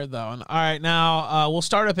 I hadn't heard that one. All right, now we'll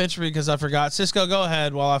start up entropy because I forgot. Cisco, go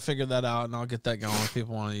ahead while I figure that out, and I'll get that going if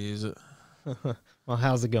people want to use it. Well,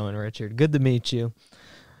 how's it going, Richard? Good to meet you.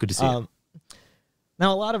 Good to see you.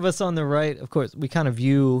 Now, a lot of us on the right, of course, we kind of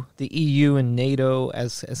view the EU and NATO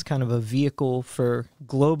as kind of a vehicle for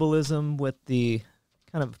globalism, with the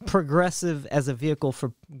kind of progressive as a vehicle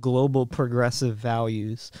for global progressive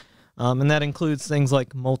values. And that includes things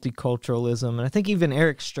like multiculturalism. And I think even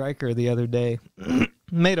Eric Stryker the other day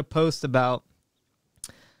made a post about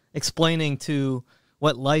explaining to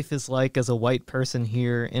what life is like as a white person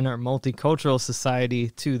here in our multicultural society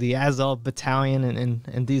to the Azov battalion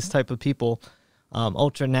and these type of people,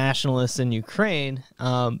 ultra-nationalists in Ukraine,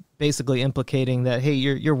 basically implicating that, hey,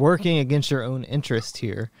 you're working against your own interest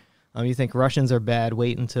here. You think Russians are bad,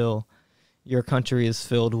 wait until your country is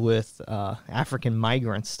filled with African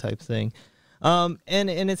migrants type thing. And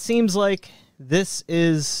it seems like this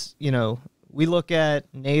is, we look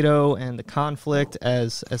at NATO and the conflict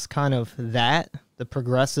as kind of that, the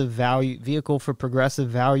progressive value vehicle for progressive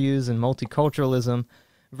values and multiculturalism,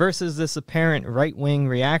 versus this apparent right-wing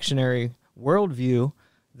reactionary worldview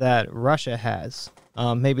that Russia has.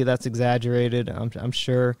 Maybe that's exaggerated, I'm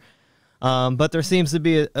sure. But there seems to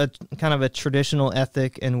be a kind of a traditional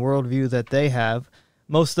ethic and worldview that they have.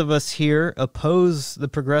 Most of us here oppose the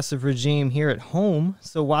progressive regime here at home,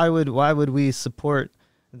 so why would we support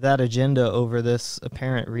that agenda over this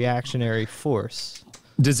apparent reactionary force?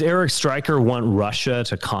 Does Eric Stryker want Russia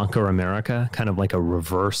to conquer America, kind of like a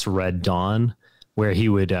reverse Red Dawn, where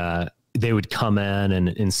they would come in and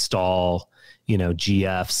install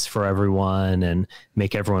GFs for everyone and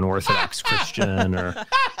make everyone Orthodox Christian, or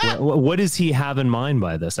what does he have in mind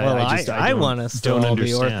by this? Well, I want us to all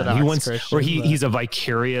be Orthodox he wants, Christian, or he's a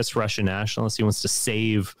vicarious Russian nationalist. He wants to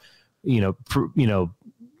save,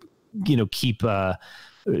 keep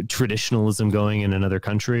traditionalism going in another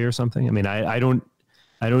country or something. I mean, I don't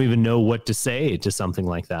even know what to say to something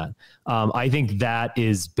like that. I think that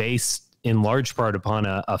is based in large part upon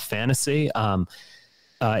a fantasy.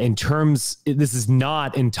 This is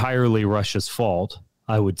not entirely Russia's fault.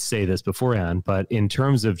 I would say this beforehand, but in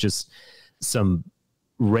terms of just some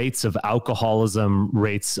rates of alcoholism,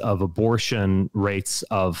 rates of abortion, rates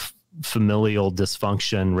of familial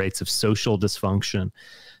dysfunction, rates of social dysfunction,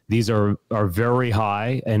 these are very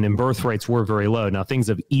high, and in birth rates were very low. Now things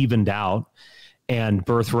have evened out, and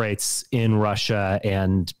birth rates in Russia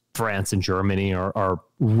and France and Germany are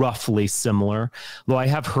roughly similar. Though I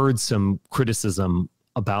have heard some criticism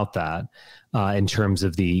about that in terms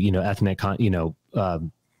of the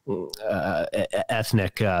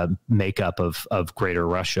ethnic makeup of Greater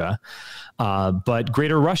Russia, but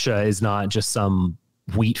Greater Russia is not just some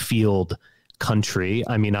wheat field country.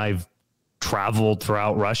 I mean, I've traveled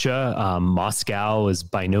throughout Russia. Moscow is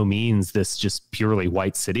by no means this just purely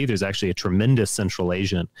white city. There's actually a tremendous Central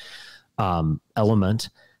Asian element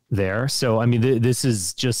there. So I mean, this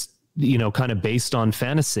is just kind of based on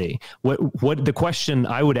fantasy. What the question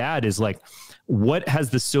I would add is, like, what has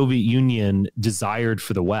the Soviet Union desired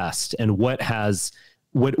for the West, and what does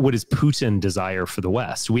Putin desire for the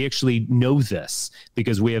West? We actually know this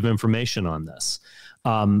because we have information on this.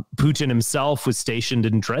 Putin himself was stationed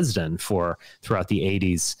in Dresden throughout the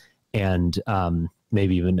 80s and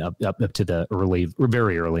maybe even up to the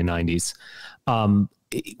very early 90s.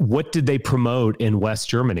 What did they promote in West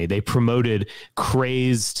Germany? They promoted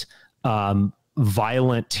crazed,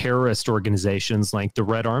 violent terrorist organizations like the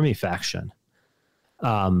Red Army faction.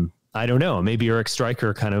 I don't know. Maybe Eric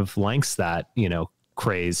Stryker kind of likes that,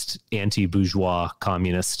 crazed anti-bourgeois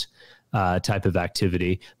communist type of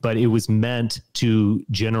activity, but it was meant to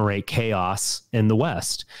generate chaos in the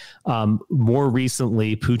West. More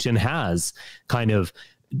recently, Putin has kind of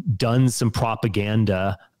done some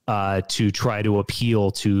propaganda to try to appeal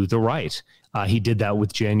to the right. He did that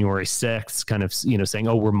with January 6th, kind of, saying,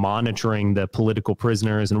 oh, we're monitoring the political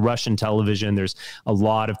prisoners. And Russian television, there's a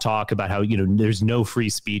lot of talk about how, there's no free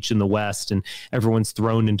speech in the West and everyone's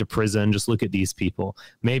thrown into prison. Just look at these people.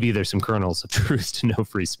 Maybe there's some kernels of truth to no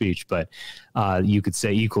free speech, but you could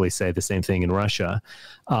equally say the same thing in Russia.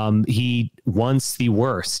 He wants the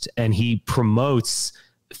worst, and he promotes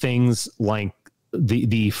things like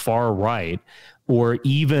the far right, or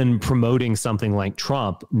even promoting something like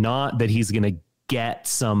Trump, not that he's going to get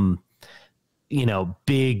some,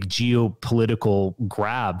 big geopolitical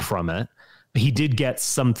grab from it. He did get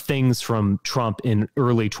some things from Trump in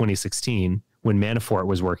early 2016 when Manafort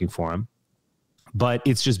was working for him. But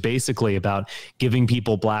it's just basically about giving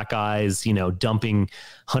people black eyes, dumping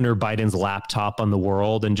Hunter Biden's laptop on the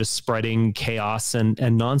world and just spreading chaos and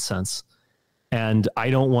nonsense. And I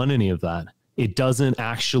don't want any of that. It doesn't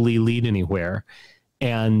actually lead anywhere.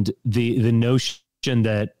 And the notion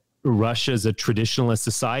that Russia is a traditionalist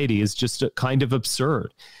society is just kind of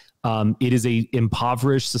absurd. It is a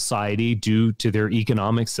impoverished society due to their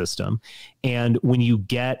economic system. And when you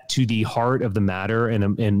get to the heart of the matter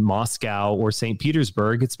in Moscow or St.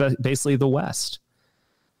 Petersburg, it's basically the West.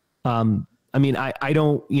 I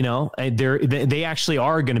don't, they actually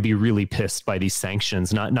are going to be really pissed by these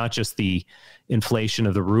sanctions, not just the inflation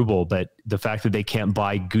of the ruble, but the fact that they can't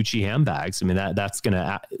buy Gucci handbags. I mean, that's going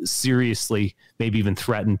to seriously maybe even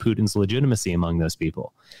threaten Putin's legitimacy among those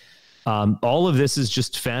people. All of this is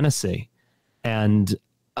just fantasy. And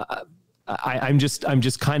I'm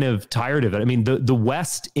just kind of tired of it. I mean, the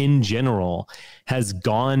West in general has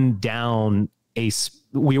gone down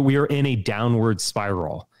we are in a downward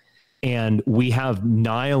spiral. And we have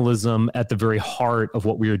nihilism at the very heart of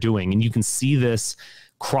what we are doing. And you can see this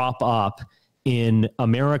crop up in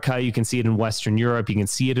America. You can see it in Western Europe. You can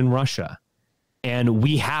see it in Russia. And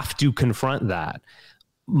we have to confront that.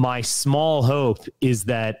 My small hope is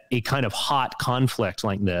that a kind of hot conflict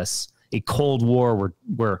like this, a Cold War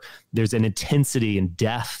where there's an intensity and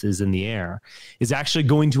death is in the air, is actually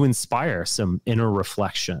going to inspire some inner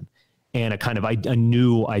reflection and a kind of a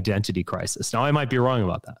new identity crisis. Now, I might be wrong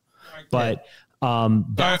about that. But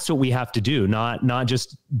that's what we have to do, not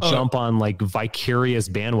just jump on like vicarious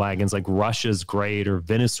bandwagons like Russia's great or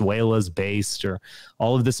Venezuela's based or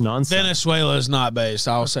all of this nonsense. Venezuela is not based.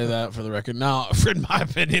 I'll say that for the record. No, in my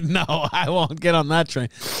opinion, no, I won't get on that train.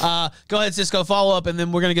 Go ahead, Sisco, follow up, and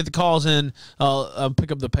then we're going to get the calls in. I'll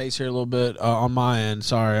pick up the pace here a little bit on my end.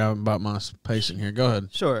 Sorry, I'm about my pacing here. Go ahead.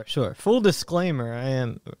 Sure. Full disclaimer,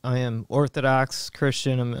 I am Orthodox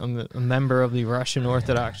Christian. I'm a member of the Russian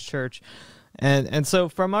Orthodox Church. And so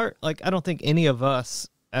from I don't think any of us,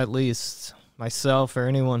 at least myself or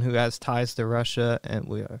anyone who has ties to Russia and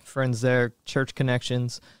we are friends there, church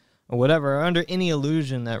connections or whatever, are under any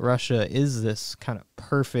illusion that Russia is this kind of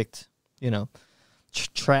perfect,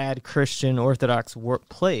 trad Christian Orthodox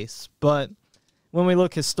place. But when we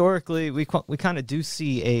look historically, we kind of do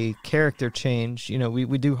see a character change.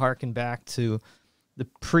 We do hearken back to the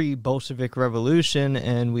pre-Bolshevik Revolution,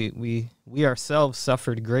 and we ourselves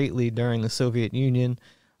suffered greatly during the Soviet Union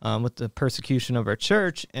with the persecution of our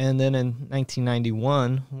church. And then in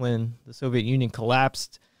 1991, when the Soviet Union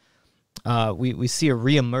collapsed, we see a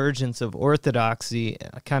reemergence of orthodoxy,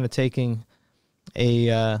 kind of taking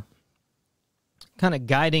a kind of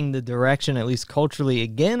guiding the direction, at least culturally,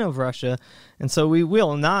 again of Russia. And so we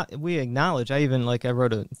acknowledge. I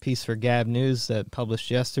wrote a piece for Gab News that published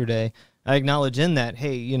yesterday. I acknowledge in that,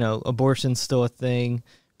 hey, abortion's still a thing,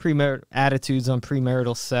 attitudes on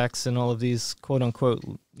premarital sex and all of these quote unquote,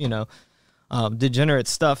 degenerate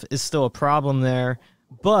stuff is still a problem there,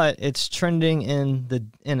 but it's trending in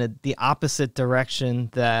the opposite direction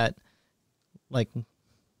that, like,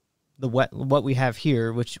 what we have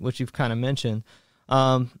here, which you've kind of mentioned.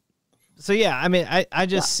 So yeah, I mean, I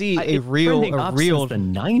just see a real the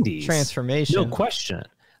 90s transformation, no question.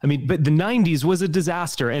 I mean, but the 90s was a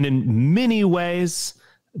disaster. And in many ways,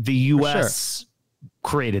 the U.S.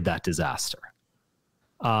 created that disaster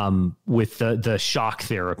with the shock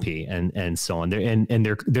therapy and so on.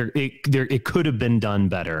 It could have been done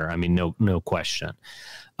better. I mean, no question.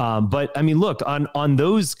 But I mean, look, on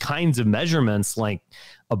those kinds of measurements like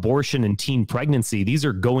abortion and teen pregnancy, these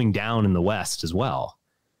are going down in the West as well.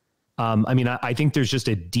 I mean, I think there's just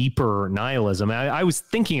a deeper nihilism. I was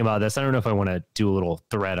thinking about this. I don't know if I want to do a little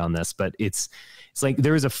thread on this, but it's like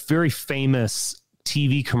there was a very famous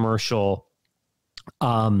TV commercial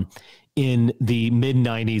in the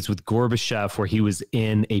mid-90s with Gorbachev where he was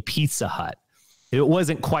in a Pizza Hut. It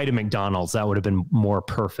wasn't quite a McDonald's. That would have been more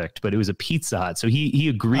perfect, but it was a Pizza Hut. So he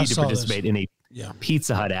agreed to participate in a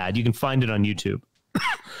Pizza Hut ad. You can find it on YouTube.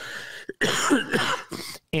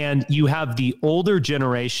 And you have the older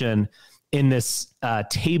generation in this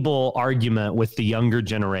table argument with the younger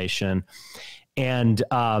generation and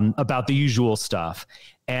about the usual stuff.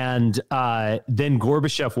 And then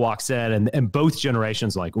Gorbachev walks in, and both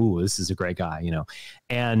generations are like, "Ooh, this is a great guy," you know.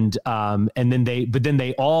 And then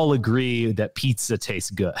they all agree that pizza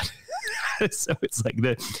tastes good. So it's like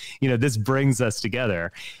this brings us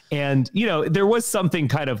together. And there was something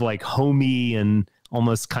kind of like homey and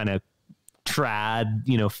almost kind of trad,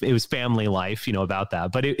 it was family life, about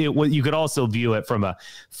that. But you could also view it from a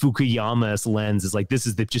Fukuyama's lens as like, this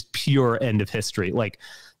is the just pure end of history. Like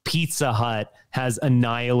Pizza Hut has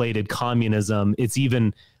annihilated communism. It's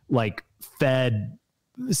even like fed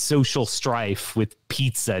social strife with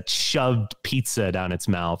pizza, shoved pizza down its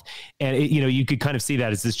mouth. And you could kind of see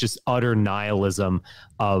that as this just utter nihilism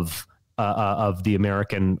of the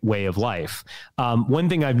American way of life. One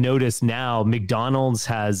thing I've noticed now, McDonald's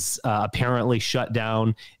has apparently shut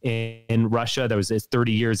down in Russia. There was this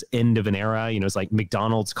 30 years end of an era. It's like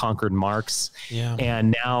McDonald's conquered Marx. Yeah.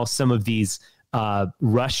 And now some of these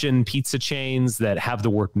Russian pizza chains that have the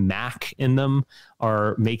word Mac in them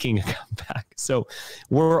are making a comeback. So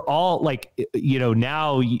we're all like,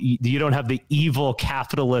 now you don't have the evil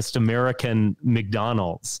capitalist American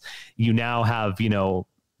McDonald's. You now have,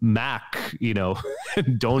 Mac,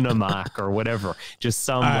 Donamac or whatever, just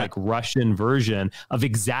some like Russian version of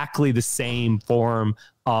exactly the same form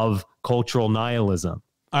of cultural nihilism.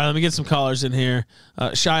 All right, let me get some callers in here.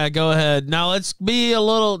 Shia, go ahead. Now let's be a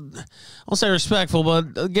little, I won't say respectful, but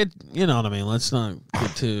you know what I mean. Let's not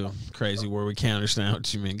get too crazy where we can't understand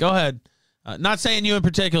what you mean. Go ahead. Not saying you in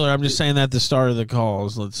particular. I'm just saying that at the start of the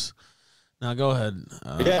calls. Now go ahead.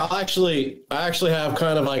 Yeah, I actually have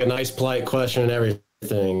kind of like a nice polite question and everything.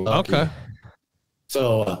 Okay.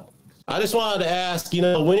 So I just wanted to ask,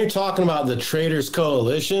 when you're talking about the Traitors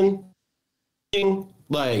coalition,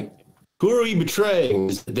 like, who are we betraying?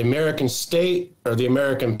 Is it the American state or the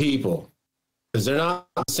American people? Because they're not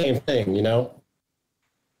the same thing,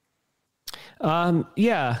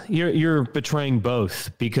 Yeah, you're betraying both,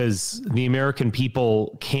 because the American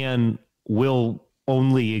people will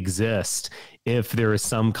only exist if there is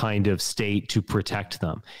some kind of state to protect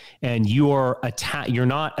them. And you're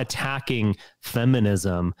not attacking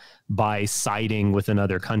feminism by siding with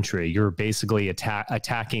another country. You're basically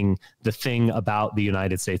attacking the thing about the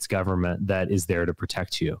United States government that is there to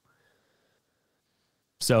protect you.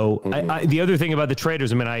 So the other thing about the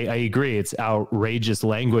Traitors, I agree, it's outrageous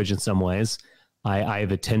language in some ways. I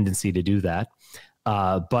have a tendency to do that.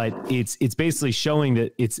 But it's basically showing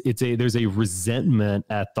that there's a resentment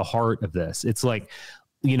at the heart of this. It's like,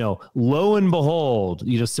 lo and behold,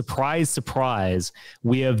 surprise, surprise,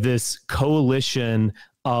 we have this coalition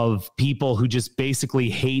of people who just basically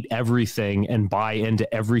hate everything and buy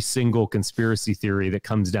into every single conspiracy theory that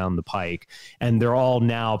comes down the pike. And they're all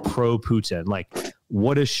now pro-Putin. Like,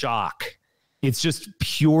 what a shock. It's just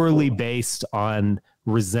purely based on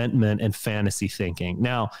resentment and fantasy thinking.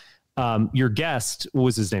 Now, your guest, what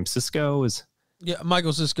was his name? Sisco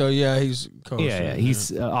Michael Sisco. Yeah, he's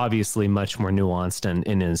he's obviously much more nuanced and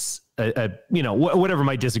in his whatever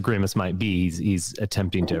my disagreements might be, he's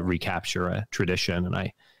attempting to recapture a tradition, and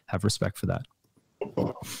I have respect for that.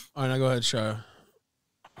 All right, now go ahead, Shia.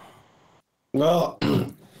 Well,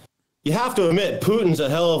 you have to admit Putin's a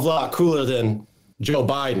hell of a lot cooler than Joe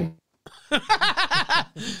Biden.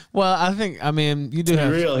 Well, you do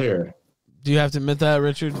have real here. Do you have to admit that,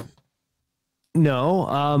 Richard?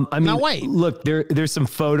 No, now wait. Look, there's some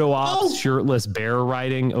photo ops, shirtless bear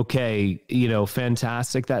riding. Okay,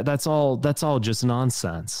 fantastic. That's all just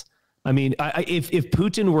nonsense. If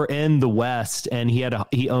Putin were in the West and he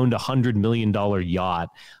owned $100 million yacht,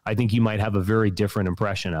 I think you might have a very different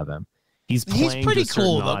impression of him. He's pretty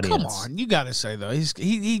cool though. Audience. Come on, you got to say though.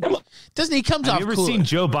 He comes off. Have you ever seen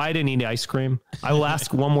Joe Biden eat ice cream? I will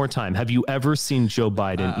ask one more time. Have you ever seen Joe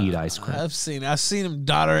Biden eat ice cream? I've seen him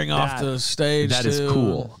doddering off the stage. That is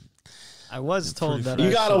cool. I was told that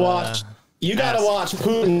you gotta watch. You gotta watch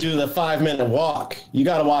Putin do the 5-minute walk. You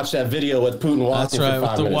gotta watch that video with Putin walking. That's right, for 5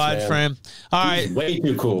 with the minutes, wide man. frame. All right, He's way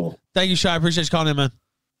too cool. Thank you, Shai. Appreciate you calling in, man.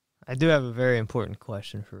 I do have a very important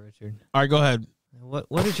question for Richard. All right, go ahead.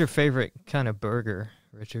 What is your favorite kind of burger,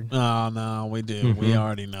 Richard? Oh, no, we do. Mm-hmm. We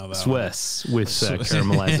already know that. Swiss with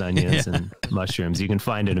caramelized onions and mushrooms. You can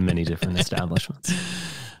find it in many different establishments.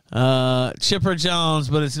 Chipper Jones,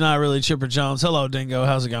 but it's not really Chipper Jones. Hello, Dingo.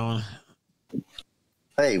 How's it going?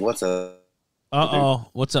 Hey, what's up? Uh-oh.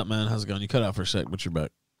 What's up, man? How's it going? You cut out for a sec, but you're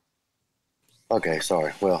back. Okay,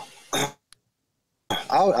 sorry. Well,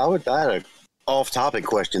 I had an off-topic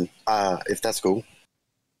question, if that's cool.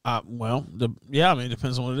 It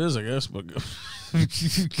depends on what it is, I guess. But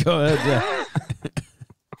Go ahead. Yeah.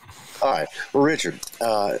 All right. Well, Richard,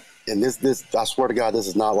 and this, I swear to God, this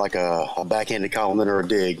is not like a backhanded compliment or a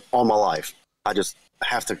dig on my life. I just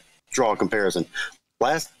have to draw a comparison.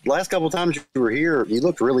 Last couple of times you were here, you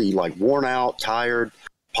looked really like worn out, tired,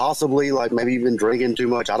 possibly like maybe you've been drinking too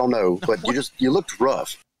much. I don't know, but you looked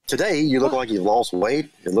rough. Today, you look like you've lost weight.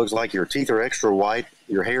 It looks like your teeth are extra white.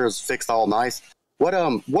 Your hair is fixed all nice.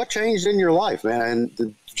 What changed in your life, man?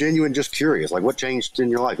 And genuine, just curious, like what changed in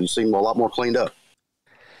your life? You seem a lot more cleaned up.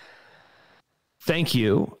 Thank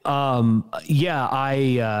you.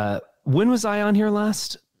 Yeah, when was I on here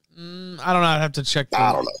last? I don't know. I'd have to check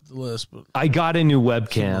the list. But I got a new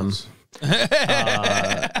webcam.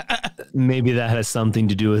 Maybe that has something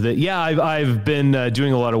to do with it. Yeah, I've been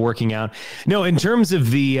doing a lot of working out. No, in terms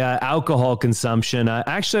of the alcohol consumption,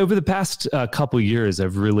 actually over the past couple years,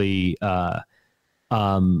 I've really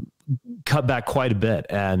cut back quite a bit,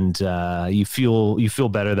 and you feel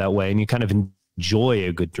better that way, and you kind of enjoy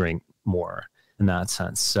a good drink more in that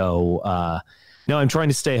sense. So no, I'm trying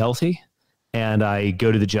to stay healthy, and I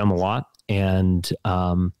go to the gym a lot, and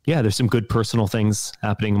yeah, there's some good personal things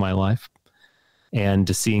happening in my life. And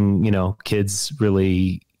to seeing, kids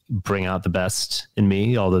really bring out the best in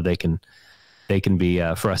me, although they can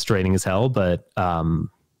be frustrating as hell. But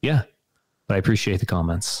yeah, but I appreciate the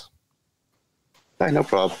comments. Hey, no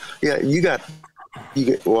problem. Yeah, you get.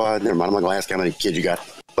 Well, never mind. I'm not gonna ask how many kids you got,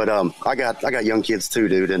 but I got young kids too,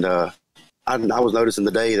 dude. And I was noticing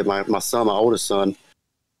today that my son, my oldest son,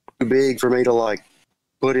 too big for me to like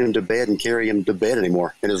put him to bed and carry him to bed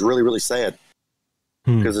anymore, and it's really, really sad.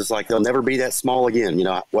 Because it's like they'll never be that small again.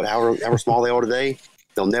 However small they are today,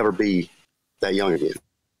 they'll never be that young again.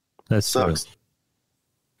 That sucks.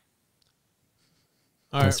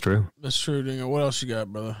 All right. That's true. That's true, Dingo. What else you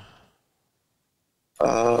got, brother?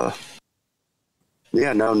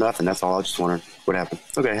 Yeah, no, nothing. That's all. I was just wondering what happened.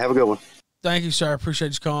 Okay, have a good one. Thank you, sir. I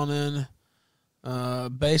appreciate you calling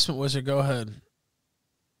in. Basement Wizard, go ahead.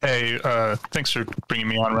 Hey, thanks for bringing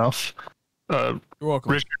me on, Ralph. You're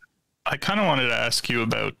welcome. Richard, I kind of wanted to ask you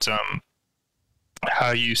about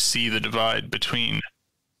how you see the divide between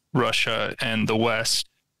Russia and the West,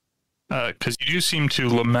 because you do seem to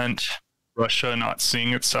lament Russia not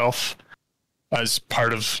seeing itself as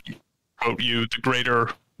part of, quote you, the greater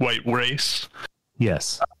white race.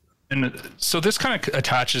 Yes. And so this kind of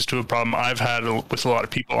attaches to a problem I've had with a lot of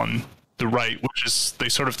people on the right, which is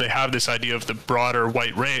they have this idea of the broader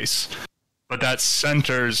white race, but that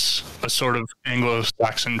centers a sort of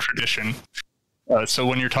Anglo-Saxon tradition. So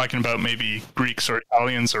when you're talking about maybe Greeks or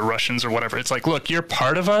Italians or Russians or whatever, it's like, look, you're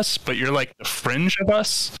part of us, but you're like the fringe of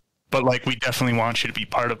us. But like, we definitely want you to be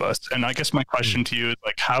part of us. And I guess my question to you is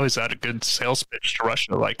like, how is that a good sales pitch to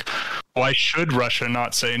Russia? Like, why should Russia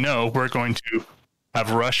not say, no, we're going to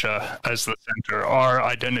have Russia as the center, our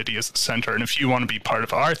identity as the center. And if you want to be part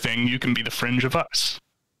of our thing, you can be the fringe of us.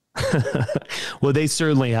 Well, they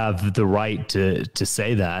certainly have the right to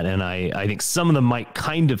say that. And I think some of them might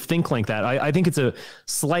kind of think like that. I think it's a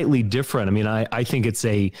slightly different. I mean, I think it's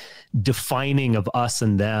a defining of us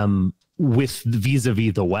and them with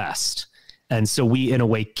vis-a-vis the West. And so we, in a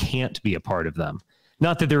way, can't be a part of them.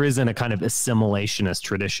 Not that there isn't a kind of assimilationist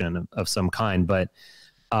tradition of some kind, but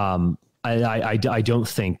I don't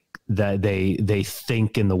think that they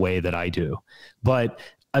think in the way that I do. But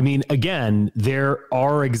I mean, again, there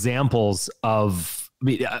are examples of, I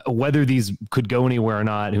mean, whether these could go anywhere or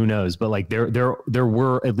not, who knows? But like there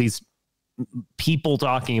were at least people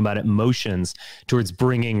talking about it, motions towards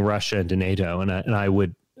bringing Russia into NATO, and I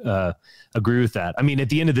would agree with that. I mean, at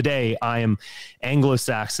the end of the day, I am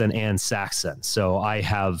Anglo-Saxon and Saxon, so I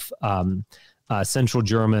have Central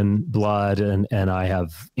German blood and I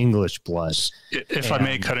have English blood. If I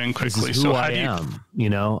may cut in quickly, so how do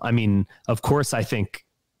you? I mean, of course, I think.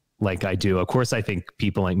 Like I do. Of course, I think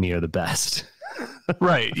people like me are the best.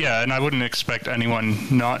 Right. Yeah. And I wouldn't expect anyone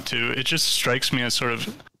not to. It just strikes me as sort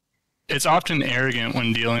of, it's often arrogant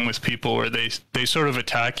when dealing with people where they sort of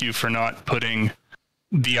attack you for not putting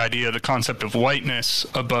the idea, the concept of whiteness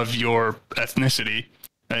above your ethnicity.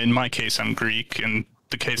 In my case, I'm Greek. In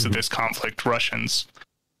the case of this conflict, Russians.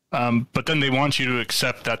 But then they want you to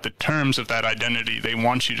accept that the terms of that identity they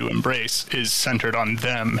want you to embrace is centered on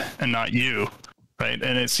them and not you. Right.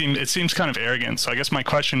 And it seems kind of arrogant. So I guess my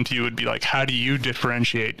question to you would be like, how do you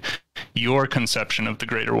differentiate your conception of the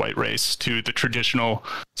greater white race to the traditional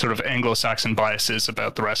sort of Anglo-Saxon biases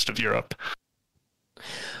about the rest of Europe?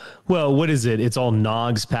 Well, what is it? It's all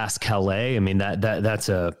Nogs past Calais. I mean, that's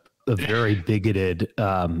a very bigoted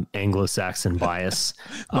Anglo-Saxon bias.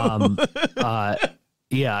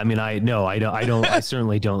 Yeah. I mean, I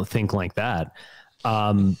certainly don't think like that.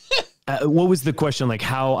 what was the question? Like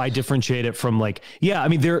how I differentiate it from like, yeah, I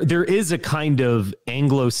mean, there is a kind of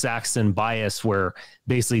Anglo-Saxon bias where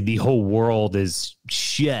basically the whole world is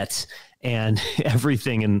shit and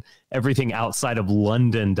everything outside of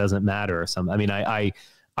London doesn't matter. I mean, I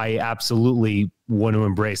absolutely want to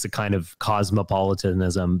embrace a kind of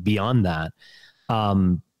cosmopolitanism beyond that.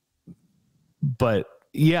 But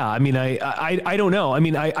yeah, I mean, I don't know. I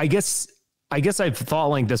mean, I guess I've thought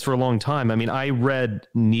like this for a long time. I mean, I read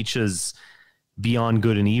Nietzsche's Beyond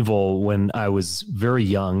Good and Evil when I was very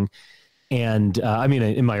young, and I mean,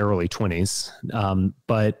 in my early 20s,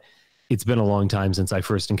 but it's been a long time since I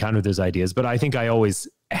first encountered those ideas. But I think I always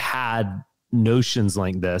had notions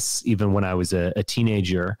like this, even when I was a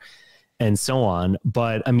teenager and so on.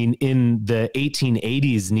 But I mean, in the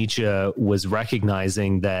 1880s, Nietzsche was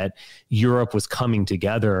recognizing that Europe was coming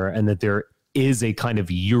together and that there is a kind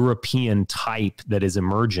of European type that is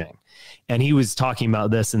emerging. And he was talking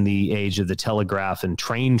about this in the age of the telegraph and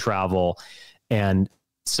train travel and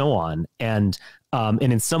so on. And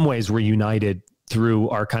in some ways we're united through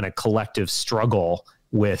our kind of collective struggle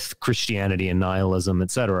with Christianity and nihilism,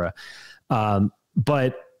 et cetera.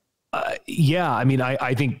 Yeah, I mean,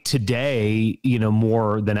 I think today, you know,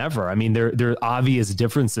 more than ever, I mean, there are obvious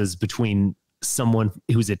differences between someone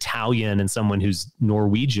who's Italian and someone who's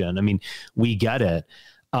Norwegian. I mean, we get it.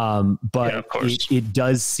 But it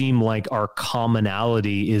does seem like our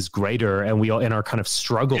commonality is greater and our kind of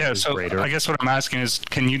struggle is greater. I guess what I'm asking is,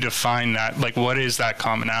 can you define that? Like, what is that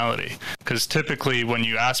commonality? Because typically when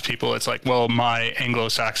you ask people, it's like, well, my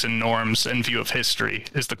Anglo-Saxon norms and view of history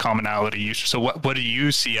is the commonality. So what do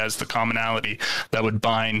you see as the commonality that would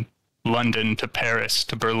bind London to Paris,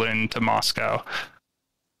 to Berlin, to Moscow?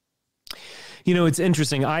 You know, it's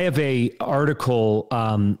interesting. I have a article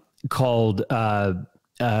called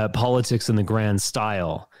Politics in the Grand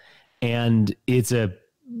Style, and it's a,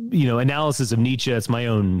 you know, analysis of Nietzsche. It's my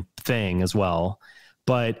own thing as well,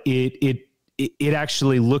 but it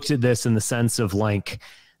actually looked at this in the sense of like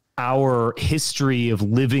our history of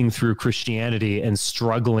living through Christianity and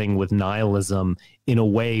struggling with nihilism in a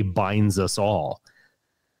way binds us all.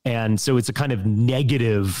 And so it's a kind of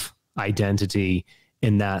negative identity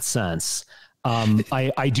in that sense.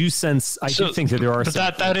 I do sense, I do think that there are, but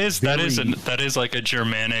that is like a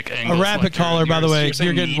Germanic angle. A rapid caller, by the way.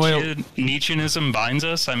 You're getting Nietzscheanism binds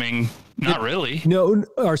us. I mean, not really. No,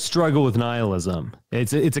 our struggle with nihilism.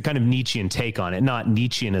 It's a kind of Nietzschean take on it. Not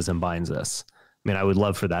Nietzscheanism binds us. I mean, I would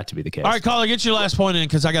love for that to be the case. All right, caller, get your last point in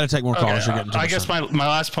because I got to take more calls. I guess my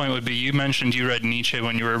last point would be, you mentioned you read Nietzsche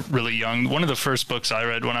when you were really young. One of the first books I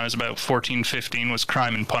read when I was about 14, 15 was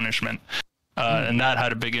Crime and Punishment. And that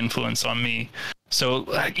had a big influence on me. So,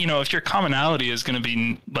 you know, if your commonality is going to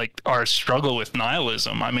be like our struggle with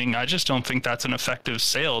nihilism, I mean, I just don't think that's an effective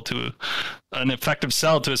sell to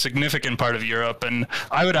a significant part of Europe. And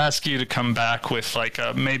I would ask you to come back with like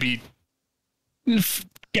maybe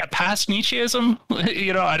past Nietzscheism.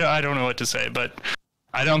 You know, I don't know what to say, but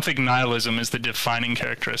I don't think nihilism is the defining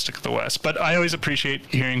characteristic of the West. But I always appreciate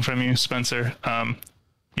hearing from you, Spencer.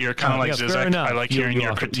 You're kind of like Zizek. I like hearing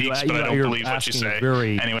your critiques, but I don't believe what you say.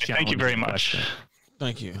 Anyway, thank you very much.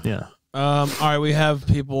 Thank you. Yeah. All right, we have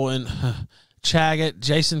people in Chaggett.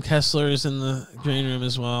 Jason Kessler is in the green room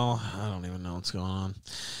as well. I don't even know what's going on.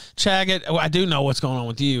 Chaggett, I do know what's going on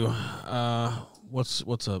with you.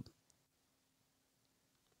 What's up?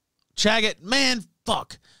 Chaggett, man,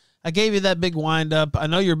 fuck. I gave you that big wind up. I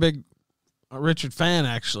know you're a big Richard fan,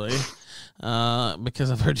 actually. Because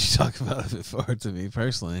I've heard you talk about it before to me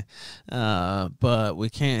personally. But we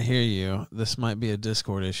can't hear you. This might be a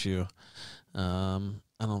Discord issue. I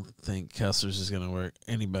don't think Kessler's is going to work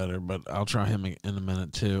any better, but I'll try him in a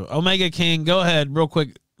minute too. Omega King, go ahead real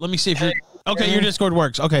quick. Let me see if you're okay. Your Discord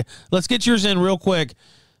works. Okay, let's get yours in real quick.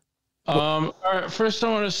 All right, first I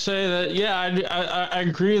want to say that, yeah, I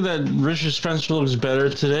agree that Richard Spencer looks better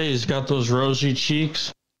today. He's got those rosy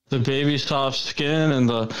cheeks, the baby soft skin, and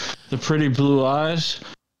the pretty blue eyes.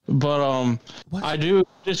 But I do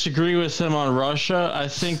disagree with him on Russia. I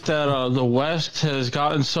think that the West has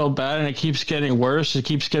gotten so bad and it keeps getting worse. It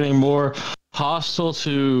keeps getting more hostile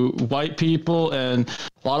to white people, and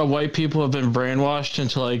a lot of white people have been brainwashed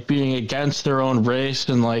into like being against their own race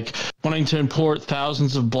and like wanting to import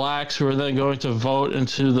thousands of blacks who are then going to vote in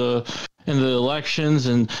the elections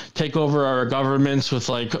and take over our governments with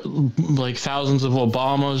like thousands of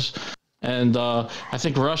Obamas. And I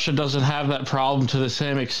think Russia doesn't have that problem to the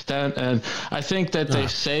same extent. And I think that they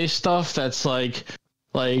say stuff that's like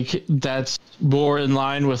like that's more in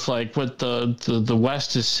line with like what the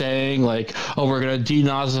West is saying, like, oh, we're gonna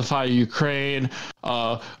denazify Ukraine,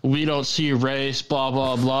 we don't see race, blah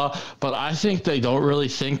blah blah. But I think they don't really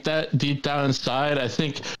think that deep down inside. I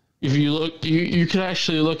think if you look, you can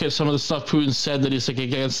actually look at some of the stuff Putin said, that he's like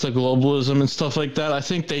against the globalism and stuff like that. I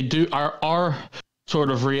think they are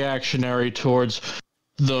sort of reactionary towards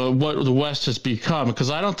what the West has become,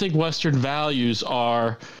 because I don't think Western values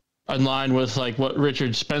are in line with like what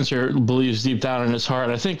Richard Spencer believes deep down in his heart.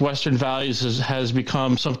 I think Western values has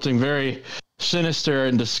become something very sinister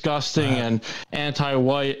and disgusting and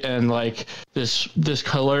anti-white, and like this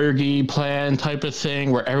Kalergi plan type of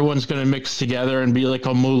thing where everyone's going to mix together and be like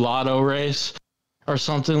a mulatto race or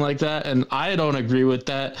something like that. And I don't agree with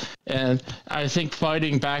that. And I think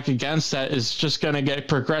fighting back against that is just going to get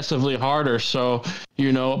progressively harder. So,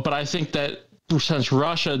 but I think that since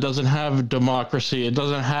Russia doesn't have democracy, it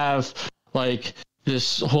doesn't have like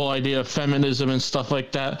this whole idea of feminism and stuff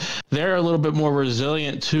like that, they're a little bit more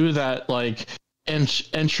resilient to that, like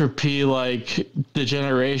entropy, like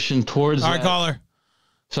degeneration towards all right, caller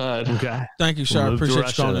side. Okay. Thank you, sir. I appreciate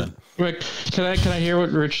you calling in. Rick, can I hear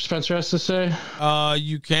what Richard Spencer has to say?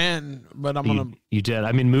 You can, but I'm gonna. You did.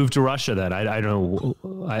 I mean, move to Russia. Then I don't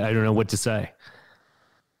know what to say.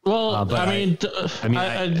 Well, that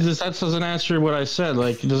doesn't answer what I said.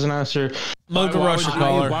 Like, it doesn't answer. Move to Russia,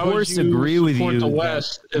 caller. I of course agree with you. The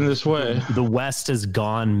West in this way. The West has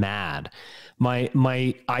gone mad. I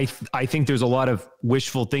think there's a lot of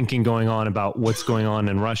wishful thinking going on about what's going on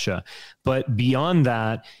in Russia, but beyond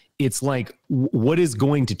that, it's like, what is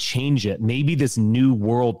going to change it? Maybe this new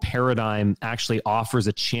world paradigm actually offers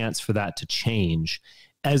a chance for that to change,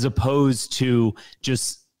 as opposed to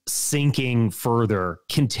just sinking further,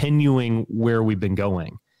 continuing where we've been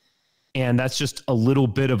going. And that's just a little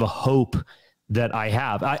bit of a hope that I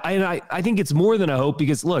have. I think it's more than a hope,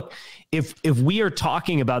 because look, if we are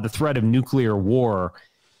talking about the threat of nuclear war,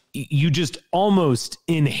 you just almost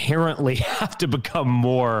inherently have to become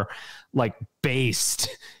more like based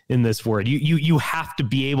in this word. You have to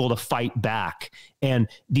be able to fight back, and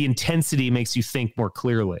the intensity makes you think more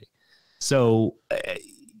clearly. So,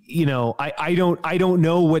 I don't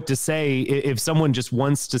know what to say. If someone just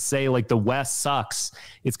wants to say like the West sucks,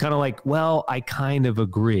 it's kind of like, well, I kind of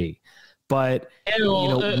agree, but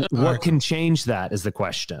what can change that is the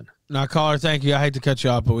question. Now, caller, thank you. I hate to cut you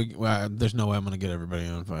off, but there's no way I'm going to get everybody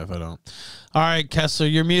on if I don't. All right, Kessler,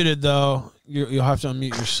 you're muted though. You'll have to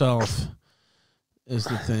unmute yourself. Is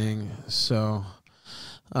the thing. So,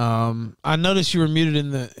 I noticed you were muted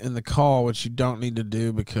in the call, which you don't need to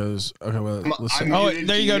do because. Okay, well,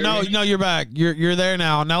 there you go. No, you're back. You're there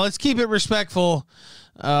now. Now let's keep it respectful,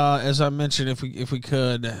 as I mentioned, if we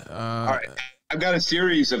could. All right, I've got a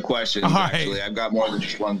series of questions. Actually, I've got more than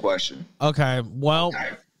just one question. Okay, well,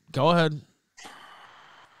 go ahead.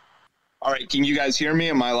 All right, can you guys hear me?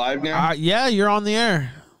 Am I live now? Yeah, you're on the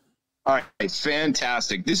air. All right,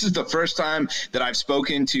 fantastic. This is the first time that I've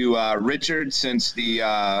spoken to Richard since we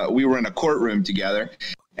were in a courtroom together.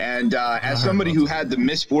 And as somebody who had the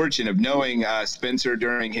misfortune of knowing Spencer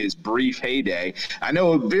during his brief heyday, I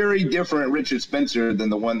know a very different Richard Spencer than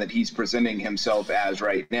the one that he's presenting himself as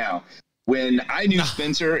right now. When I knew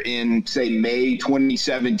Spencer in, say, May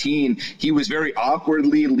 2017, he was very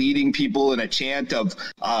awkwardly leading people in a chant of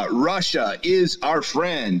Russia is our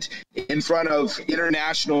friend in front of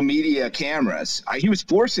international media cameras. He was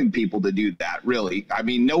forcing people to do that, really. I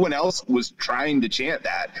mean, no one else was trying to chant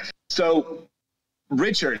that. So,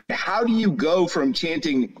 Richard, how do you go from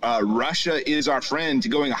chanting Russia is our friend to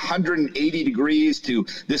going 180 degrees to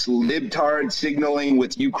this libtard signaling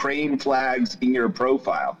with Ukraine flags in your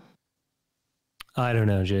profile? I don't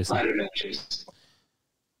know, Jason.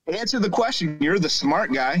 Answer the question. You're the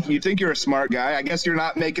smart guy. You think you're a smart guy. I guess you're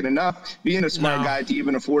not making enough being a smart guy to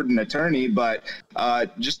even afford an attorney, but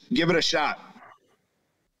just give it a shot.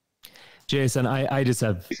 Jason, I just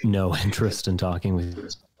have no interest in talking with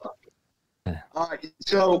you.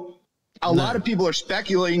 So a lot of people are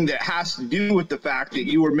speculating that has to do with the fact that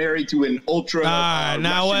you were married to an ultra.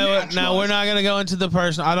 Now we're not going to go into the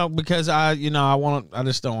person. I don't, because I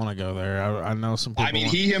just don't want to go there. I know some people. I mean,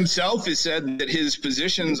 he himself has said that his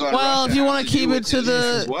positions on. Well, Russia if you want to keep it to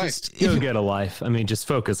just get a life. I mean, just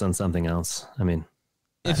focus on something else. I mean,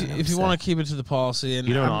 if you want to keep it to the policy, and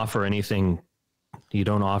you don't offer anything. You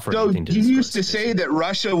don't offer so anything to you used to say that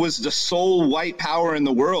Russia was the sole white power in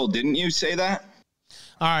the world. Didn't you say that?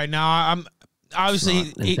 All right, now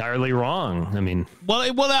obviously entirely wrong. I mean, well,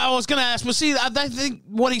 I was going to ask, but see, I think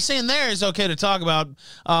what he's saying there is okay to talk about.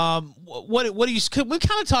 What do you? We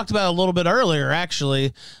kind of talked about it a little bit earlier,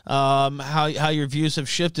 actually, how your views have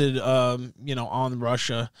shifted, on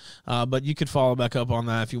Russia. But you could follow back up on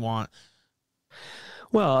that if you want.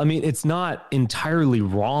 Well, I mean, it's not entirely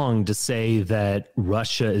wrong to say that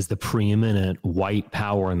Russia is the preeminent white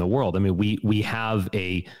power in the world. I mean, we have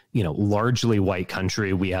a, largely white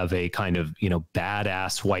country. We have a kind of,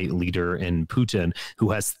 badass white leader in Putin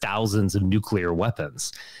who has thousands of nuclear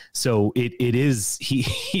weapons. So he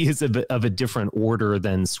is of a different order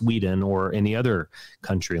than Sweden or any other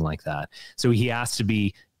country like that. So he has to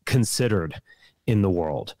be considered in the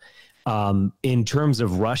world. In terms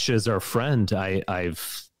of Russia as our friend,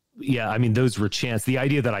 those were chants. The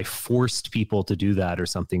idea that I forced people to do that or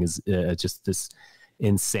something is just this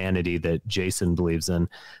insanity that Jason believes in.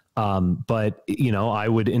 But I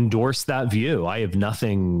would endorse that view. I have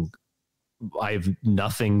nothing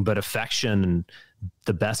but affection and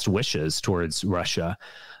the best wishes towards Russia.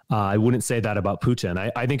 I wouldn't say that about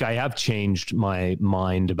Putin. I think I have changed my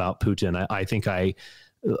mind about Putin. I think I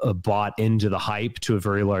bought into the hype to a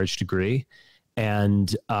very large degree,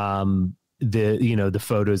 and the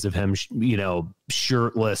photos of him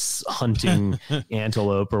shirtless hunting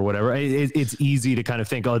antelope or whatever, it's easy to kind of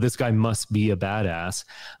think, oh, this guy must be a badass.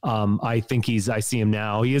 I see him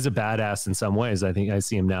now, he is a badass in some ways. I think I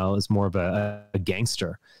see him now as more of a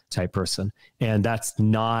gangster type person, and that's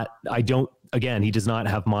not, he does not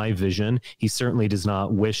have my vision. He certainly does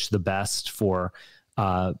not wish the best for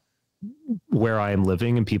where I am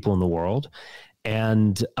living and people in the world.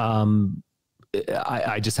 And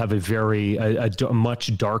I just have a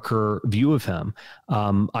much darker view of him.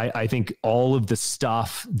 I think all of the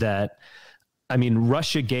stuff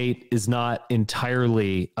Russiagate is not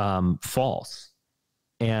entirely false.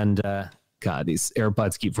 And God, these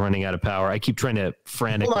AirPods keep running out of power. I keep trying to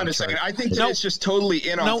frantically. Hold on a second. I think that it's just totally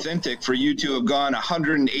inauthentic for you to have gone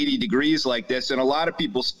 180 degrees like this. And a lot of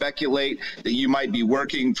people speculate that you might be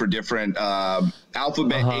working for different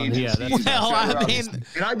alphabet agencies. And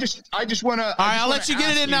I just want to. All right, I'll let you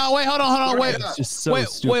get it in now. Wait, hold on. Wait,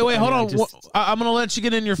 hold on. I'm going to let you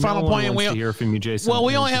get in your final point. And we hear from you, Jason. Well,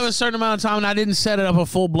 we only have a certain amount of time, and I didn't set it up a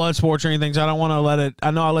full blood sports or anything, so I don't want to let it. I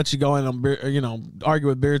know I'll let you go in and argue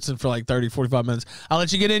with Beardson for like 30-45 minutes. I'll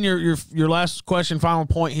let you get in your last question, final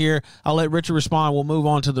point here. I'll let Richard respond. We'll move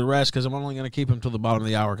on to the rest because I'm only going to keep him till the bottom of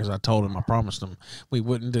the hour because I told him, I promised him we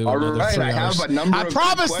wouldn't do another 3 hours. I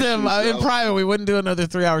promised him in private we wouldn't do another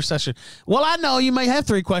 3-hour session. Well, I know you may have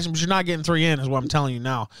 3 questions, but you're not getting 3 in is what I'm telling you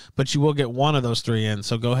now. But you will get one of those 3 in,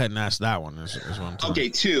 so go ahead and ask that one is what I'm telling you. Okay,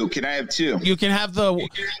 2. Can I have 2? You can have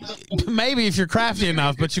maybe if you're crafty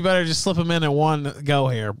enough, but you better just slip them in one go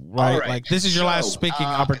here, right? Like this is your last speaking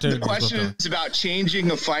opportunity. The question is about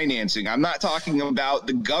changing of financing. I'm not talking about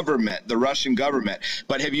the government, the Russian government,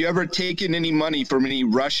 but have you ever taken any money from any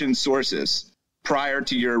Russian sources prior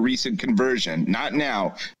to your recent conversion? Not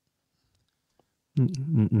now.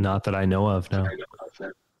 Not that I know of, no.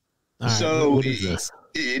 So what is this?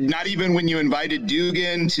 Not even when you invited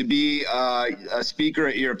Dugin to be a speaker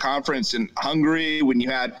at your conference in Hungary, when you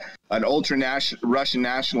had an Russian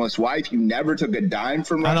nationalist wife, you never took a dime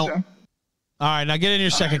from Russia? All right, now get in your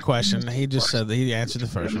second question. He just said that he answered the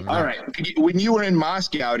first one. All right. When you were in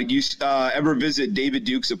Moscow, did you ever visit David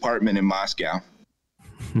Duke's apartment in Moscow?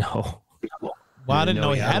 No. Well, I didn't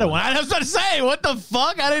know he had one. I was about to say, what the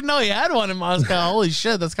fuck? I didn't know he had one in Moscow. Holy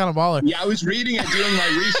shit, that's kind of baller. Yeah, I was reading and doing my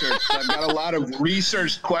research. I've got a lot of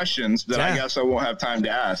research questions that I guess I won't have time to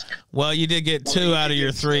ask. Well, you did get 2 out of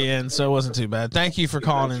your 3 in, so it wasn't too bad. Thank you for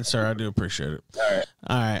calling in, sir. I do appreciate it.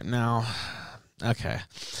 All right, now, okay.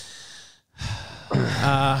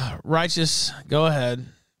 Righteous, go ahead.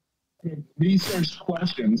 Research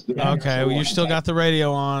questions. Okay, well, you still got the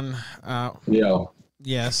radio on. Yo.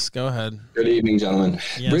 Yes, go ahead. Good evening, gentlemen.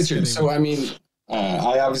 Yes, Richard, so I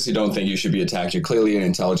obviously don't think you should be attacked. You're clearly an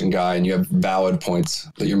intelligent guy and you have valid points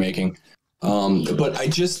that you're making. But I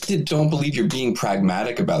just don't believe you're being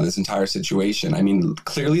pragmatic about this entire situation. I mean,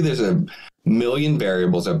 clearly there's a million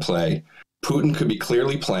variables at play. Putin could be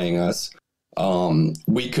clearly playing us.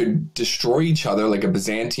 We could destroy each other like a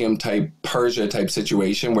Byzantium type, Persia type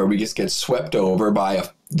situation where we just get swept over by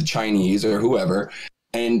the Chinese or whoever.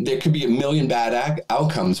 And there could be a million bad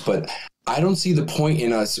outcomes, but I don't see the point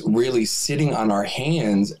in us really sitting on our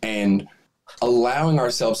hands and allowing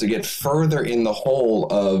ourselves to get further in the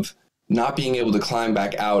hole of not being able to climb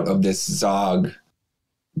back out of this Zog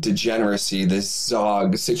degeneracy, this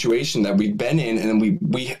Zog situation that we've been in.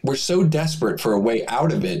 And we're so desperate for a way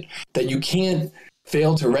out of it that you can't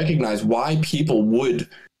fail to recognize why people would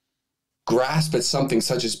grasp at something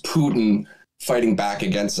such as Putin fighting back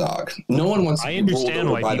against Zog. No one wants to be ruled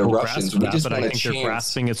over by the Russians. We just want a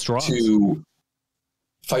chance to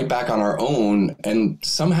fight back on our own and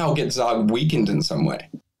somehow get Zog weakened in some way.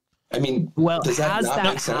 I mean, does that not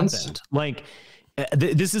make sense? Like,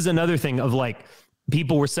 this is another thing of like,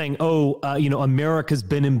 people were saying, America's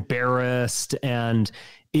been embarrassed and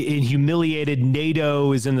humiliated.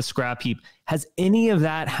 NATO is in the scrap heap. Has any of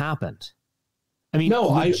that happened? I mean, no,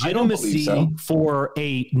 I don't believe so.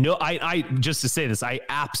 I just to say this, I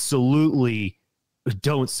absolutely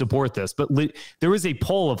don't support this, but there was a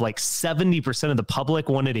poll of like 70% of the public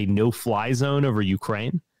wanted a no-fly zone over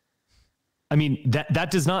Ukraine. I mean,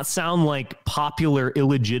 that does not sound like popular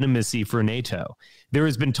illegitimacy for NATO. There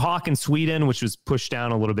has been talk in Sweden, which was pushed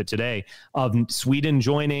down a little bit today, of Sweden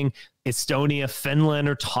joining. Estonia, Finland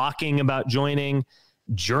are talking about joining.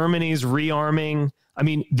 Germany's rearming. I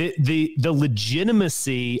mean, the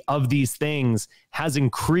legitimacy of these things has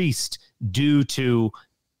increased due to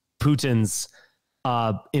Putin's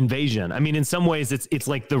invasion. I mean, in some ways, it's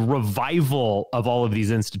like the revival of all of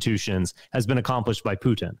these institutions has been accomplished by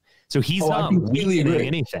Putin. So he's not weakening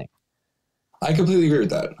anything. I completely agree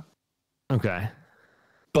with that. Okay.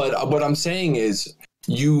 But what I'm saying is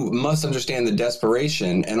you must understand the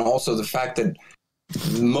desperation and also the fact that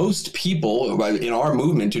most people in our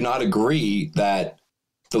movement do not agree that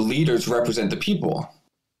the leaders represent the people.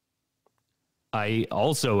 I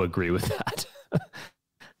also agree with that.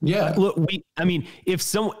 Yeah. Look,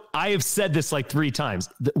 I have said this like 3 times.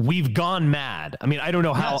 We've gone mad. I mean, I don't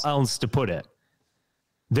know how else to put it.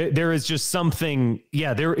 There is just something.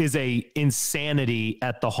 Yeah, there is a insanity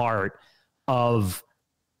at the heart of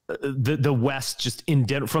the West, just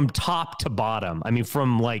from top to bottom. I mean,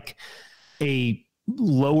 from like a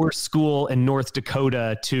lower school in North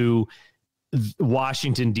Dakota to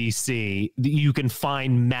Washington, D.C., you can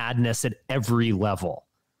find madness at every level.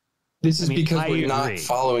 This is because we're not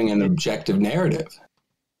following an objective narrative.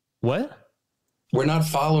 What? We're not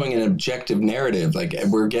following an objective narrative. Like,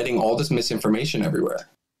 we're getting all this misinformation everywhere.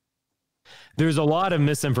 There's a lot of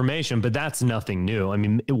misinformation, but that's nothing new. I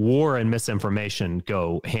mean, war and misinformation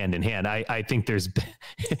go hand in hand. I think there's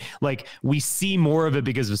like, we see more of it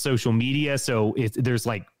because of social media. So there's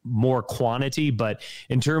like more quantity, but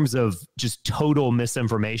in terms of just total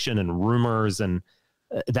misinformation and rumors, and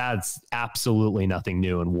that's absolutely nothing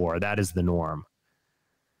new in war. That is the norm.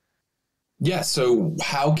 Yeah. So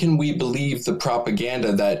how can we believe the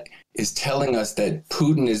propaganda that is telling us that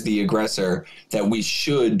Putin is the aggressor, that we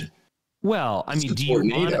should? Well, I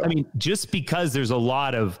mean, just because there's a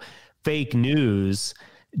lot of fake news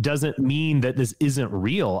doesn't mean that this isn't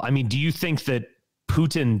real. I mean, do you think that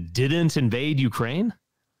Putin didn't invade Ukraine?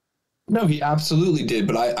 No, he absolutely did,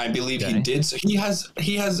 but I believe he did. So he has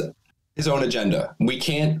his own agenda. We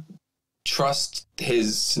can't trust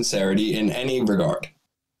his sincerity in any regard.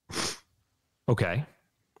 Okay.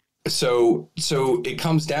 So it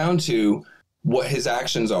comes down to what his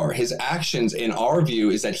actions are. His actions, in our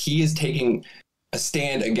view, is that he is taking a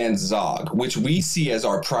stand against Zog, which we see as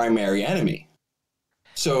our primary enemy.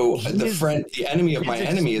 So the enemy of my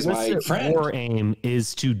enemy is my friend. War aim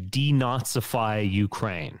is to denazify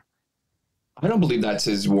Ukraine. I don't believe that's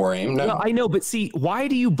his war aim. No. Well, I know, but see, why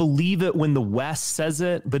do you believe it when the West says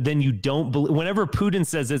it, but then you don't believe? Whenever Putin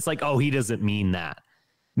says it, it's like, oh, he doesn't mean that.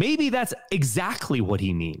 Maybe that's exactly what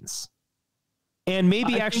he means. And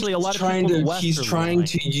maybe actually a lot of people in the West he's trying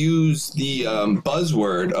to use the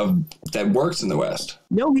buzzword that works in the West.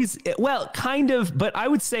 No, kind of, but I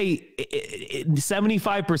would say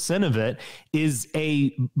 75% of it is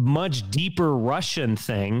a much deeper Russian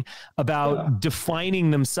thing about defining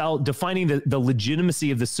the legitimacy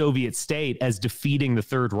of the Soviet state as defeating the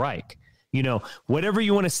Third Reich. You know, whatever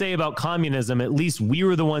you want to say about communism, at least we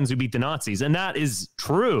were the ones who beat the Nazis. And that is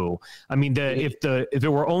true. I mean, if it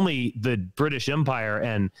were only the British Empire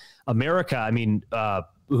and America, I mean,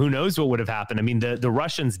 who knows what would have happened? I mean, the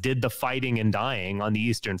Russians did the fighting and dying on the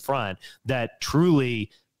Eastern Front that truly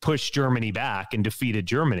pushed Germany back and defeated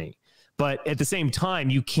Germany. But at the same time,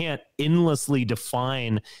 you can't endlessly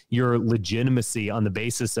define your legitimacy on the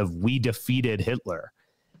basis of we defeated Hitler.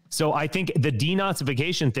 So I think the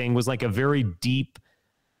denazification thing was like a very deep,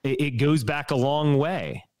 it goes back a long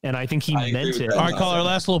way. And I think he meant it. All right, caller,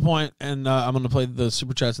 last little point, and I'm going to play the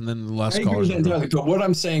super chats and then the last caller. But what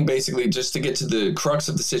I'm saying, basically, just to get to the crux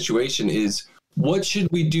of the situation is, what should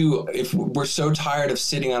we do if we're so tired of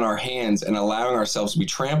sitting on our hands and allowing ourselves to be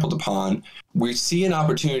trampled upon? We see an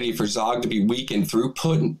opportunity for Zog to be weakened through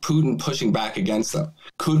Putin pushing back against them.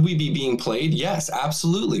 Could we be being played? Yes,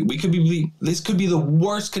 absolutely. This could be the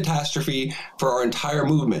worst catastrophe for our entire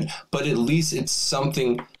movement, but at least it's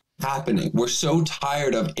something happening. We're so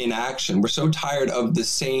tired of inaction. We're so tired of the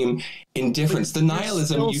same indifference. The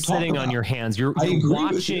nihilism you talk sitting about. on your hands. You're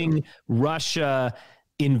watching Russia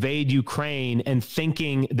invade Ukraine and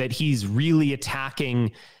thinking that he's really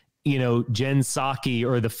attacking, you know, Jen Psaki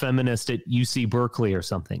or the feminist at UC Berkeley or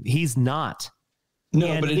something. He's not. No,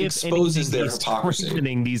 and but it exposes their hypocrisy.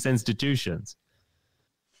 Strengthening these institutions.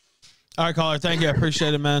 All right, caller. Thank you. I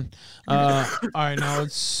appreciate it, man. All right, now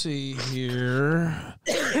let's see here.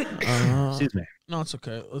 Excuse me. No, it's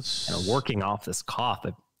okay. Let's working off this cough.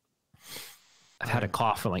 I've had a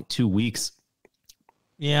cough for like 2 weeks.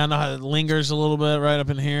 Yeah, I know how it lingers a little bit right up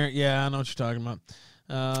in here. Yeah, I know what you're talking about.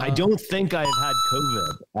 I don't think I've had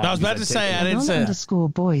COVID. I was about to say, I didn't say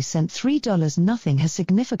 _ boy sent $3. Nothing has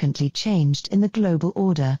significantly changed in the global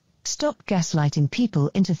order. Stop gaslighting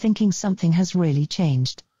people into thinking something has really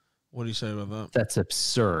changed. What do you say about that? That's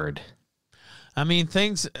absurd. I mean,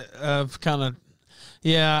 things have kind of,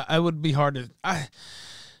 yeah, I would be hard to,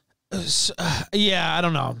 yeah, I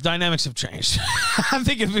don't know. Dynamics have changed. I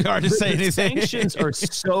think it'd be hard to say anything. Sanctions are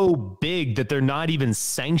so big that they're not even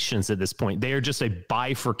sanctions at this point. They are just a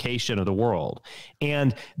bifurcation of the world.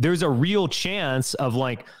 And there's a real chance of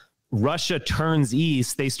like Russia turns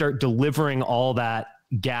east, they start delivering all that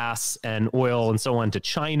gas and oil and so on to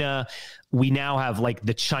China. We now have like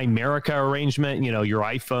the Chimerica arrangement, you know, your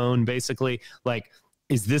iPhone basically. Like,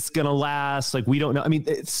 is this going to last? Like, we don't know. I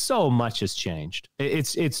mean, so much has changed.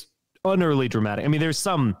 It's utterly dramatic. I mean, there's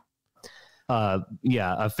some,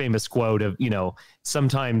 a famous quote of, you know,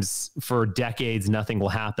 sometimes for decades, nothing will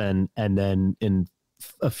happen. And then in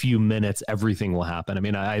a few minutes, everything will happen. I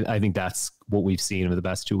mean, I think that's what we've seen over the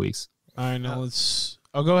past 2 weeks. I know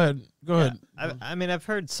go ahead. Go ahead. I mean, I've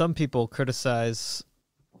heard some people criticize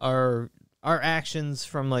our actions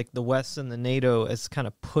from like the West and the NATO as kind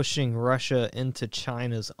of pushing Russia into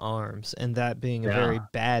China's arms, and that being a very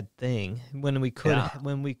bad thing when we could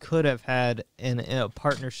have had a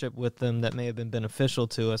partnership with them that may have been beneficial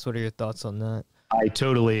to us. What are your thoughts on that? I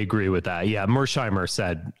totally agree with that. Yeah, Mersheimer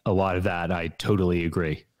said a lot of that. I totally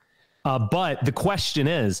agree. But the question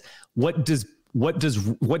is, what do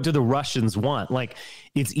the Russians want? Like,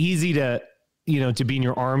 it's easy to, you know, to be in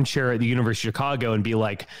your armchair at the University of Chicago and be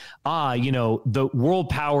like, you know, the world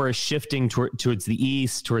power is shifting towards the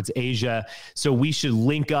East, towards Asia. So we should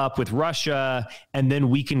link up with Russia and then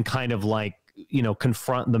we can kind of like, you know,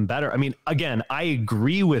 confront them better. I mean, again, I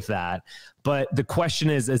agree with that. But the question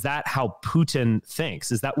is that how Putin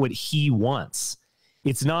thinks? Is that what he wants?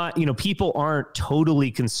 It's not, you know, people aren't totally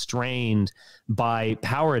constrained by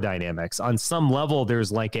power dynamics. On some level,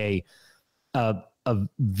 there's like a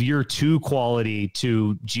virtue quality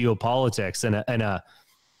to geopolitics and a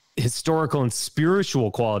historical and spiritual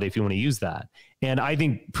quality, if you want to use that. And I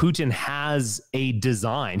think Putin has a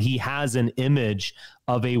design. He has an image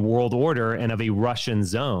of a world order and of a Russian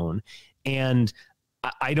zone. And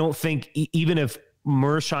I don't think even if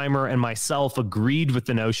Mersheimer and myself agreed with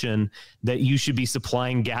the notion that you should be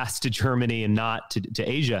supplying gas to Germany and not to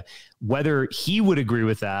Asia, whether he would agree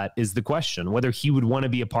with that is the question, whether he would want to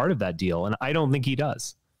be a part of that deal. And I don't think he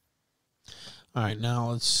does. All right, now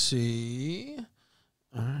let's see.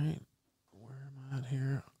 All right, where am I at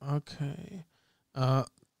here? Okay. There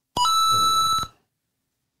we go.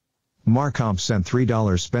 Markomp sent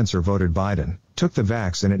 $3. Spencer voted Biden, took the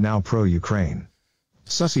vax and it now pro-Ukraine.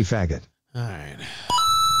 Sussy faggot. All right.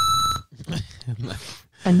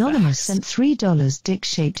 Anonymous sent $3. Dick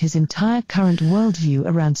shaped his entire current worldview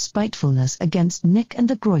around spitefulness against Nick and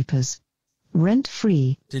the Groypers. Rent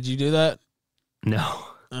free. Did you do that? No.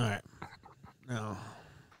 All right. No.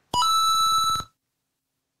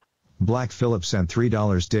 Black Phillip sent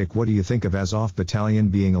 $3. Dick, what do you think of Azov Battalion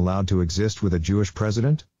being allowed to exist with a Jewish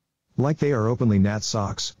president? Like they are openly Nat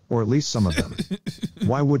socks, or at least some of them.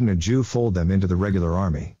 Why wouldn't a Jew fold them into the regular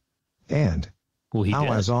army? And how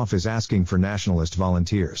Azov is asking for nationalist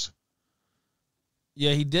volunteers.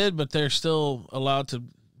 Yeah, he did, but they're still allowed to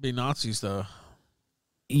be Nazis, though.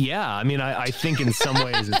 Yeah, I mean, I think in some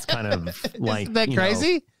ways it's kind of like... Isn't that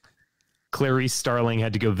crazy? Know, Clarice Starling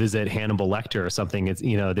had to go visit Hannibal Lecter or something. It's,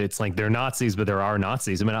 you know, it's like they're Nazis, but there are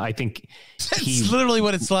Nazis. I mean, I think it's literally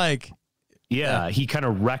what it's like. Yeah, he kind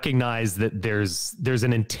of recognized that there's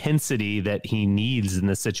an intensity that he needs in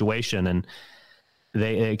this situation, and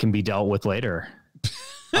it can be dealt with later.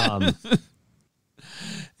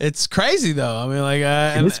 It's crazy though. I mean, like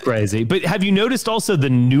it's crazy. But have you noticed also the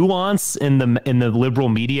nuance in the liberal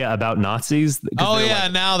media about Nazis? Oh yeah,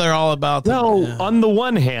 like, now they're all about them. No, yeah. On the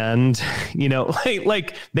one hand, you know,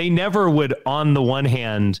 like they never would on the one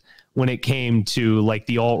hand when it came to like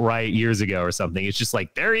the alt-right years ago or something. It's just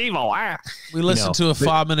like, they're evil. We listened to a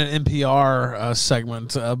 5-minute NPR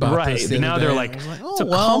segment about this. Right. Now they're like, it's a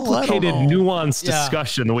complicated, nuanced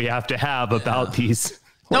discussion we have to have about these.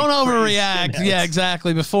 Don't overreact. Yeah,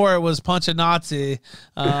 exactly. Before it was punch a Nazi,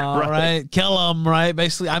 right? Kill them, right?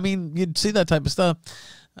 Basically, I mean, you'd see that type of stuff.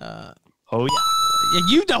 Oh, yeah.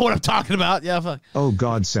 You know what I'm talking about. Yeah, fuck. Oh,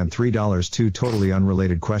 God sent $3 2 totally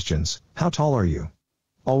unrelated questions. How tall are you?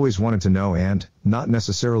 Always wanted to know, and not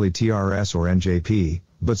necessarily TRS or NJP,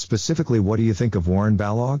 but specifically, what do you think of Warren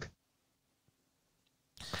Balog?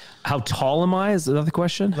 How tall am I? Is that the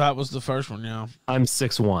question? That was the first one, yeah. I'm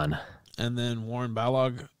 6'1". And then Warren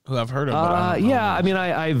Balog, who I've heard of. But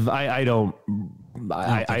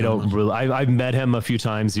I've met him a few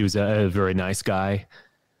times. He was a very nice guy.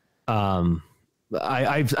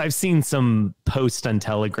 I've seen some posts on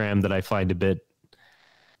Telegram that I find a bit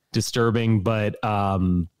disturbing, but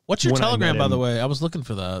what's your Telegram, by the way? I was looking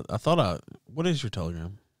for that. What is your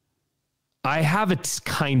Telegram? I have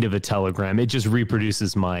kind of a Telegram. It just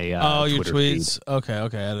reproduces my your Twitter tweets. feed.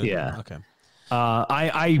 Okay. Yeah. Okay.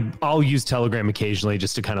 I'll use Telegram occasionally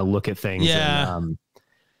just to kind of look at things. Yeah.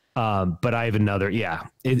 But I have another. Yeah,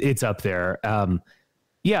 it's up there.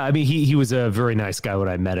 Yeah, I mean, he was a very nice guy when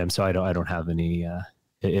I met him, so I don't have any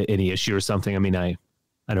issue or something. I mean, I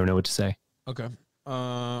don't know what to say. Okay.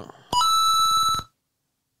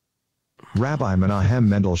 Rabbi Menahem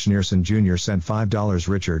Mendel Schneerson Jr. sent $5.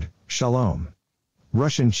 Richard, Shalom.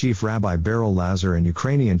 Russian Chief Rabbi Beryl Lazar and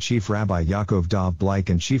Ukrainian Chief Rabbi Yaakov Dov Bleik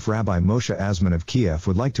and Chief Rabbi Moshe Azman of Kiev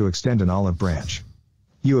would like to extend an olive branch.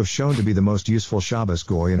 You have shown to be the most useful Shabbos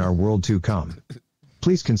goy in our world to come.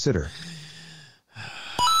 Please consider.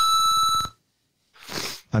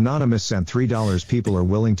 Anonymous sent $3. People are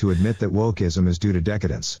willing to admit that wokeism is due to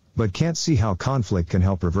decadence, but can't see how conflict can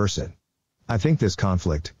help reverse it. I think this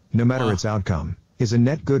conflict, no matter its outcome, is a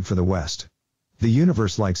net good for the West. The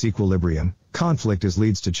universe likes equilibrium. Conflict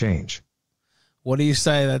leads to change. What do you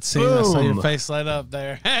say? That's scene. I saw your face light up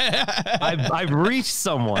there. I've reached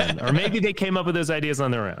someone, or maybe they came up with those ideas on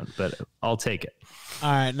their own, but I'll take it.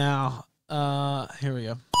 All right, now, here we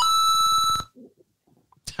go.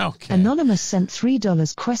 Okay. Anonymous sent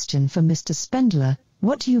 $3 question for Mr. Spendler.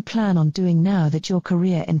 What do you plan on doing now that your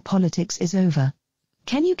career in politics is over?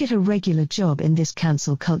 Can you get a regular job in this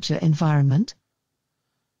cancel culture environment?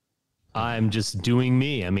 I'm just doing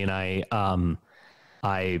me. I mean,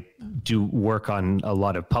 I do work on a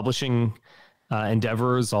lot of publishing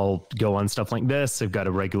endeavors. I'll go on stuff like this. I've got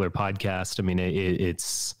a regular podcast. I mean,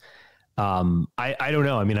 it's I don't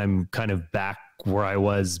know. I mean, I'm kind of back where I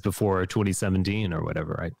was before 2017 or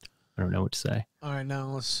whatever. I don't know what to say. All right, now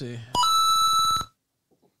let's see.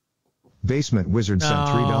 Basement Wizard sent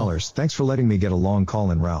 $3. Thanks for letting me get a long call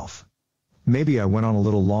in, Ralph. Maybe I went on a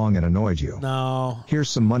little long and annoyed you. No. Here's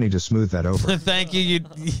some money to smooth that over. Thank you.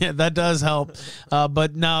 Yeah, that does help.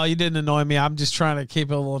 But no, you didn't annoy me. I'm just trying to keep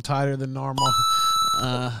it a little tighter than normal.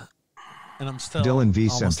 And I'm still. Dylan V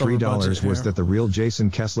sent $3. Was that the real Jason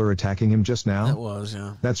Kessler attacking him just now? It was,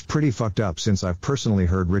 yeah. That's pretty fucked up since I've personally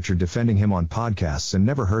heard Richard defending him on podcasts and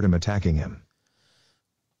never heard him attacking him.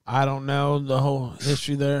 I don't know the whole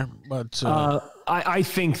history there, but I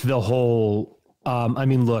think the whole. I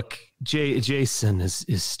mean, look, Jason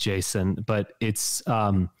is Jason, but it's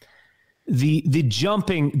the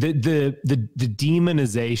jumping, the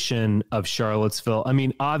demonization of Charlottesville. I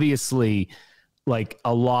mean, obviously, like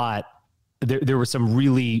a lot. There were some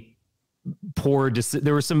really poor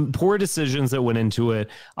decisions that went into it.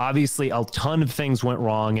 Obviously, a ton of things went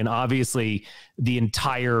wrong, and obviously, the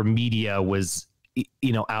entire media was,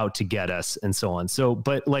 out to get us and so on. So,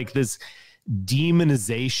 but like this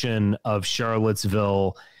demonization of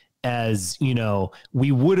Charlottesville as,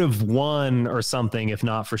 we would have won or something if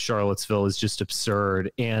not for Charlottesville is just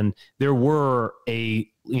absurd. And there were a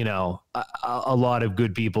lot of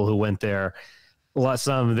good people who went there.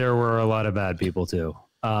 There were a lot of bad people too.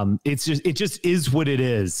 It just is what it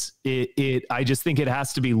is. I just think it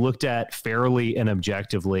has to be looked at fairly and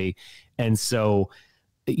objectively. And so,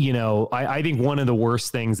 I think one of the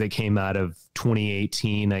worst things that came out of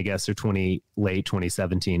 2018, I guess, or late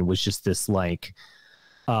 2017 was just this the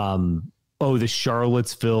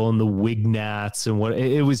Charlottesville and the Wignats and what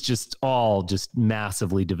it was just all just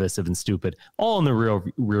massively divisive and stupid, all in the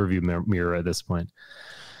rear view mirror at this point.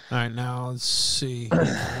 All right, now let's see.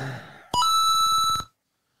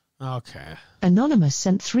 Okay. Anonymous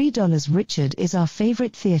sent $3. Richard is our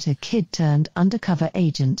favorite theater kid turned undercover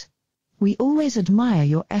agent. We always admire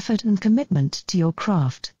your effort and commitment to your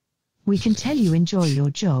craft. We can tell you enjoy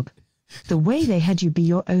your job. The way they had you be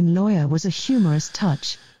your own lawyer was a humorous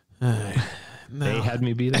touch. No. They had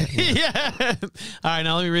me beat it. Yeah. All right,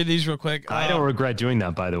 now let me read these real quick. I don't regret doing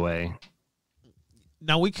that, by the way.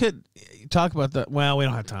 Now, we could talk about that. Well, we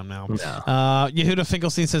don't have time now. No. Yehuda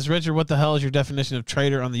Finkelstein says, Richard, what the hell is your definition of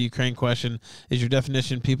traitor on the Ukraine question? Is your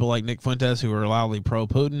definition people like Nick Fuentes who are loudly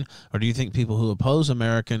pro-Putin? Or do you think people who oppose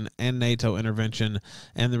American and NATO intervention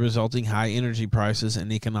and the resulting high energy prices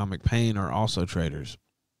and economic pain are also traitors?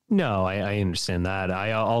 No, I understand that.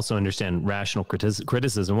 I also understand rational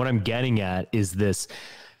criticism. What I'm getting at is this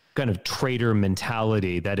kind of traitor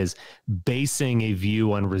mentality that is basing a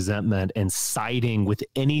view on resentment and siding with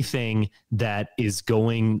anything that is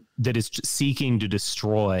seeking to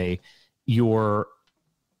destroy your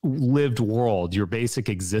lived world, your basic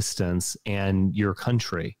existence, and your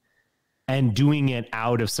country, and doing it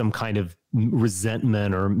out of some kind of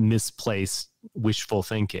resentment or misplaced wishful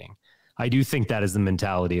thinking. I do think that is the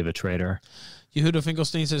mentality of a traitor. Yehuda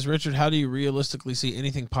Finkelstein says, Richard, how do you realistically see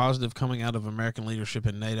anything positive coming out of American leadership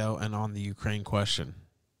in NATO and on the Ukraine question?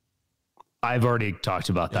 I've already talked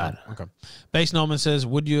about that. Okay. Base Noman says,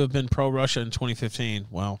 would you have been pro-Russia in 2015?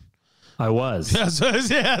 Well, I was.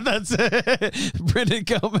 Yeah, that's it. Brendan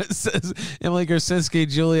Gomez says, Emily Gersinski,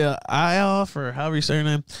 Julia Ioff, or however you say her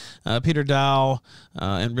name, Peter Dow,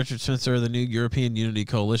 and Richard Spencer, the new European Unity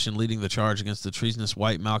Coalition, leading the charge against the treasonous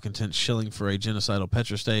white malcontents shilling for a genocidal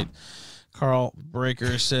petrostate. Carl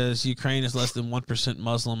Breaker says Ukraine is less than 1%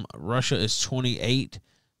 Muslim. Russia is 28%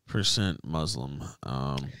 Muslim.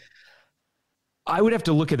 I would have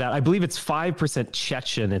to look at that. I believe it's 5%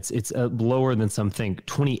 Chechen. It's lower than some think.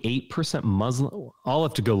 28% Muslim. I'll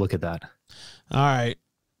have to go look at that. All right.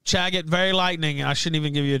 Chaggett, very lightning. I shouldn't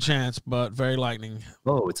even give you a chance, but very lightning.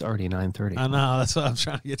 Oh, it's already 9:30. I know. That's why I'm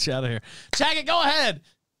trying to get you out of here. Chaggett, go ahead.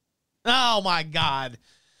 Oh, my God.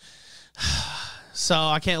 So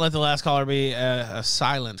I can't let the last caller be a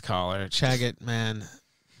silent caller. Chaggett, man,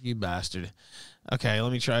 you bastard. Okay,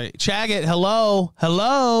 let me try. Chaggett, hello?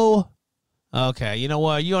 Hello? Okay, you know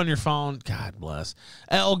what? You on your phone? God bless.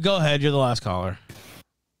 El, go ahead. You're the last caller.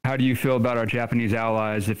 How do you feel about our Japanese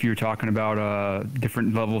allies if you're talking about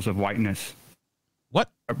different levels of whiteness?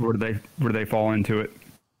 What? Where do they fall into it?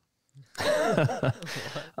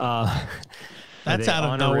 That's out of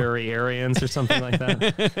honorary Aryans or something like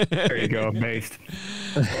that. There you go, based.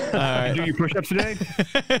 All right. Did you do your push-ups today?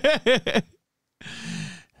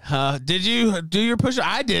 Did you do your push-up?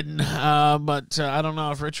 I didn't, but I don't know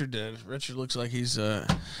if Richard did. Richard looks like he's,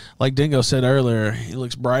 like Dingo said earlier, he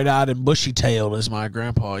looks bright-eyed and bushy-tailed, as my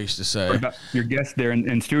grandpa used to say. What about your guest there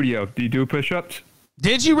in studio? Do you do push-ups?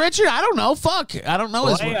 Did you, Richard? I don't know. Fuck. I don't know.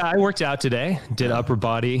 Well, I worked out today, did upper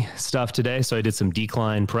body stuff today, so I did some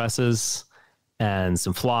decline presses and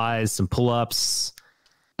some flies, some pull-ups,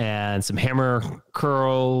 and some hammer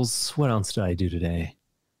curls. What else did I do today?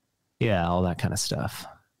 Yeah, all that kind of stuff.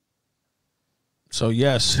 So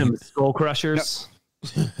yes, some skull crushers.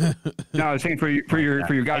 No, I was saying for your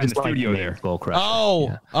guy in the studio there. Skull crusher.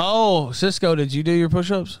 Oh, Sisco, did you do your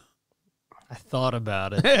push-ups? I thought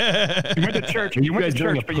about it. You went to church. You went to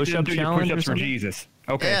church, but you didn't do your push-ups for Jesus.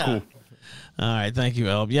 Okay, yeah. Cool. All right, thank you,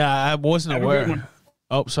 Elb. Yeah, I wasn't aware.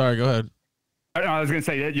 Oh, sorry. Go ahead. I was going to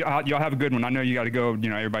say, y'all have a good one. I know you got to go,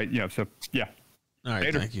 everybody, so, yeah. All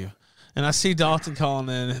right, thank you. And I see Dalton calling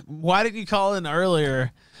in. Why didn't you call in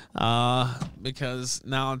earlier? Because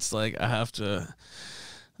now it's like I have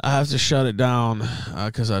to shut it down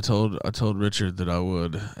because I told Richard that I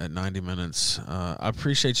would at 90 minutes. I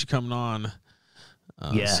appreciate you coming on,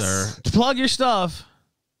 yes, sir. To plug your stuff.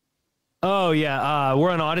 Oh, yeah.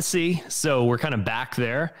 We're on Odyssey, so we're kind of back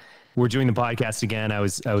there. We're doing the podcast again. I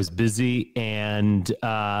was busy and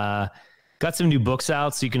got some new books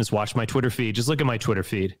out, so you can just watch my Twitter feed. Just look at my Twitter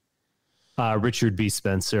feed. Richard B.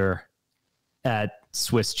 Spencer at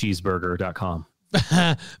SwissCheeseburger.com.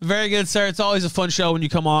 Very good, sir. It's always a fun show when you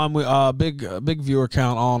come on. We big viewer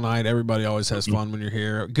count all night. Everybody always has fun when you're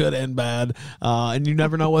here, good and bad. And you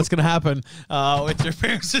never know what's going to happen with your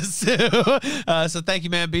appearances too. So thank you,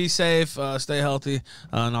 man. Be safe, stay healthy,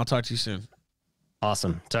 and I'll talk to you soon.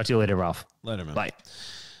 Awesome. Talk to you later, Ralph. Later, man. Bye.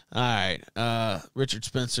 All right. Richard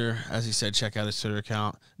Spencer, as he said, check out his Twitter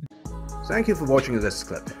account. Thank you for watching this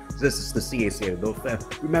clip. This is the CACA Loaf.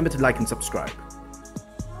 Remember to like and subscribe.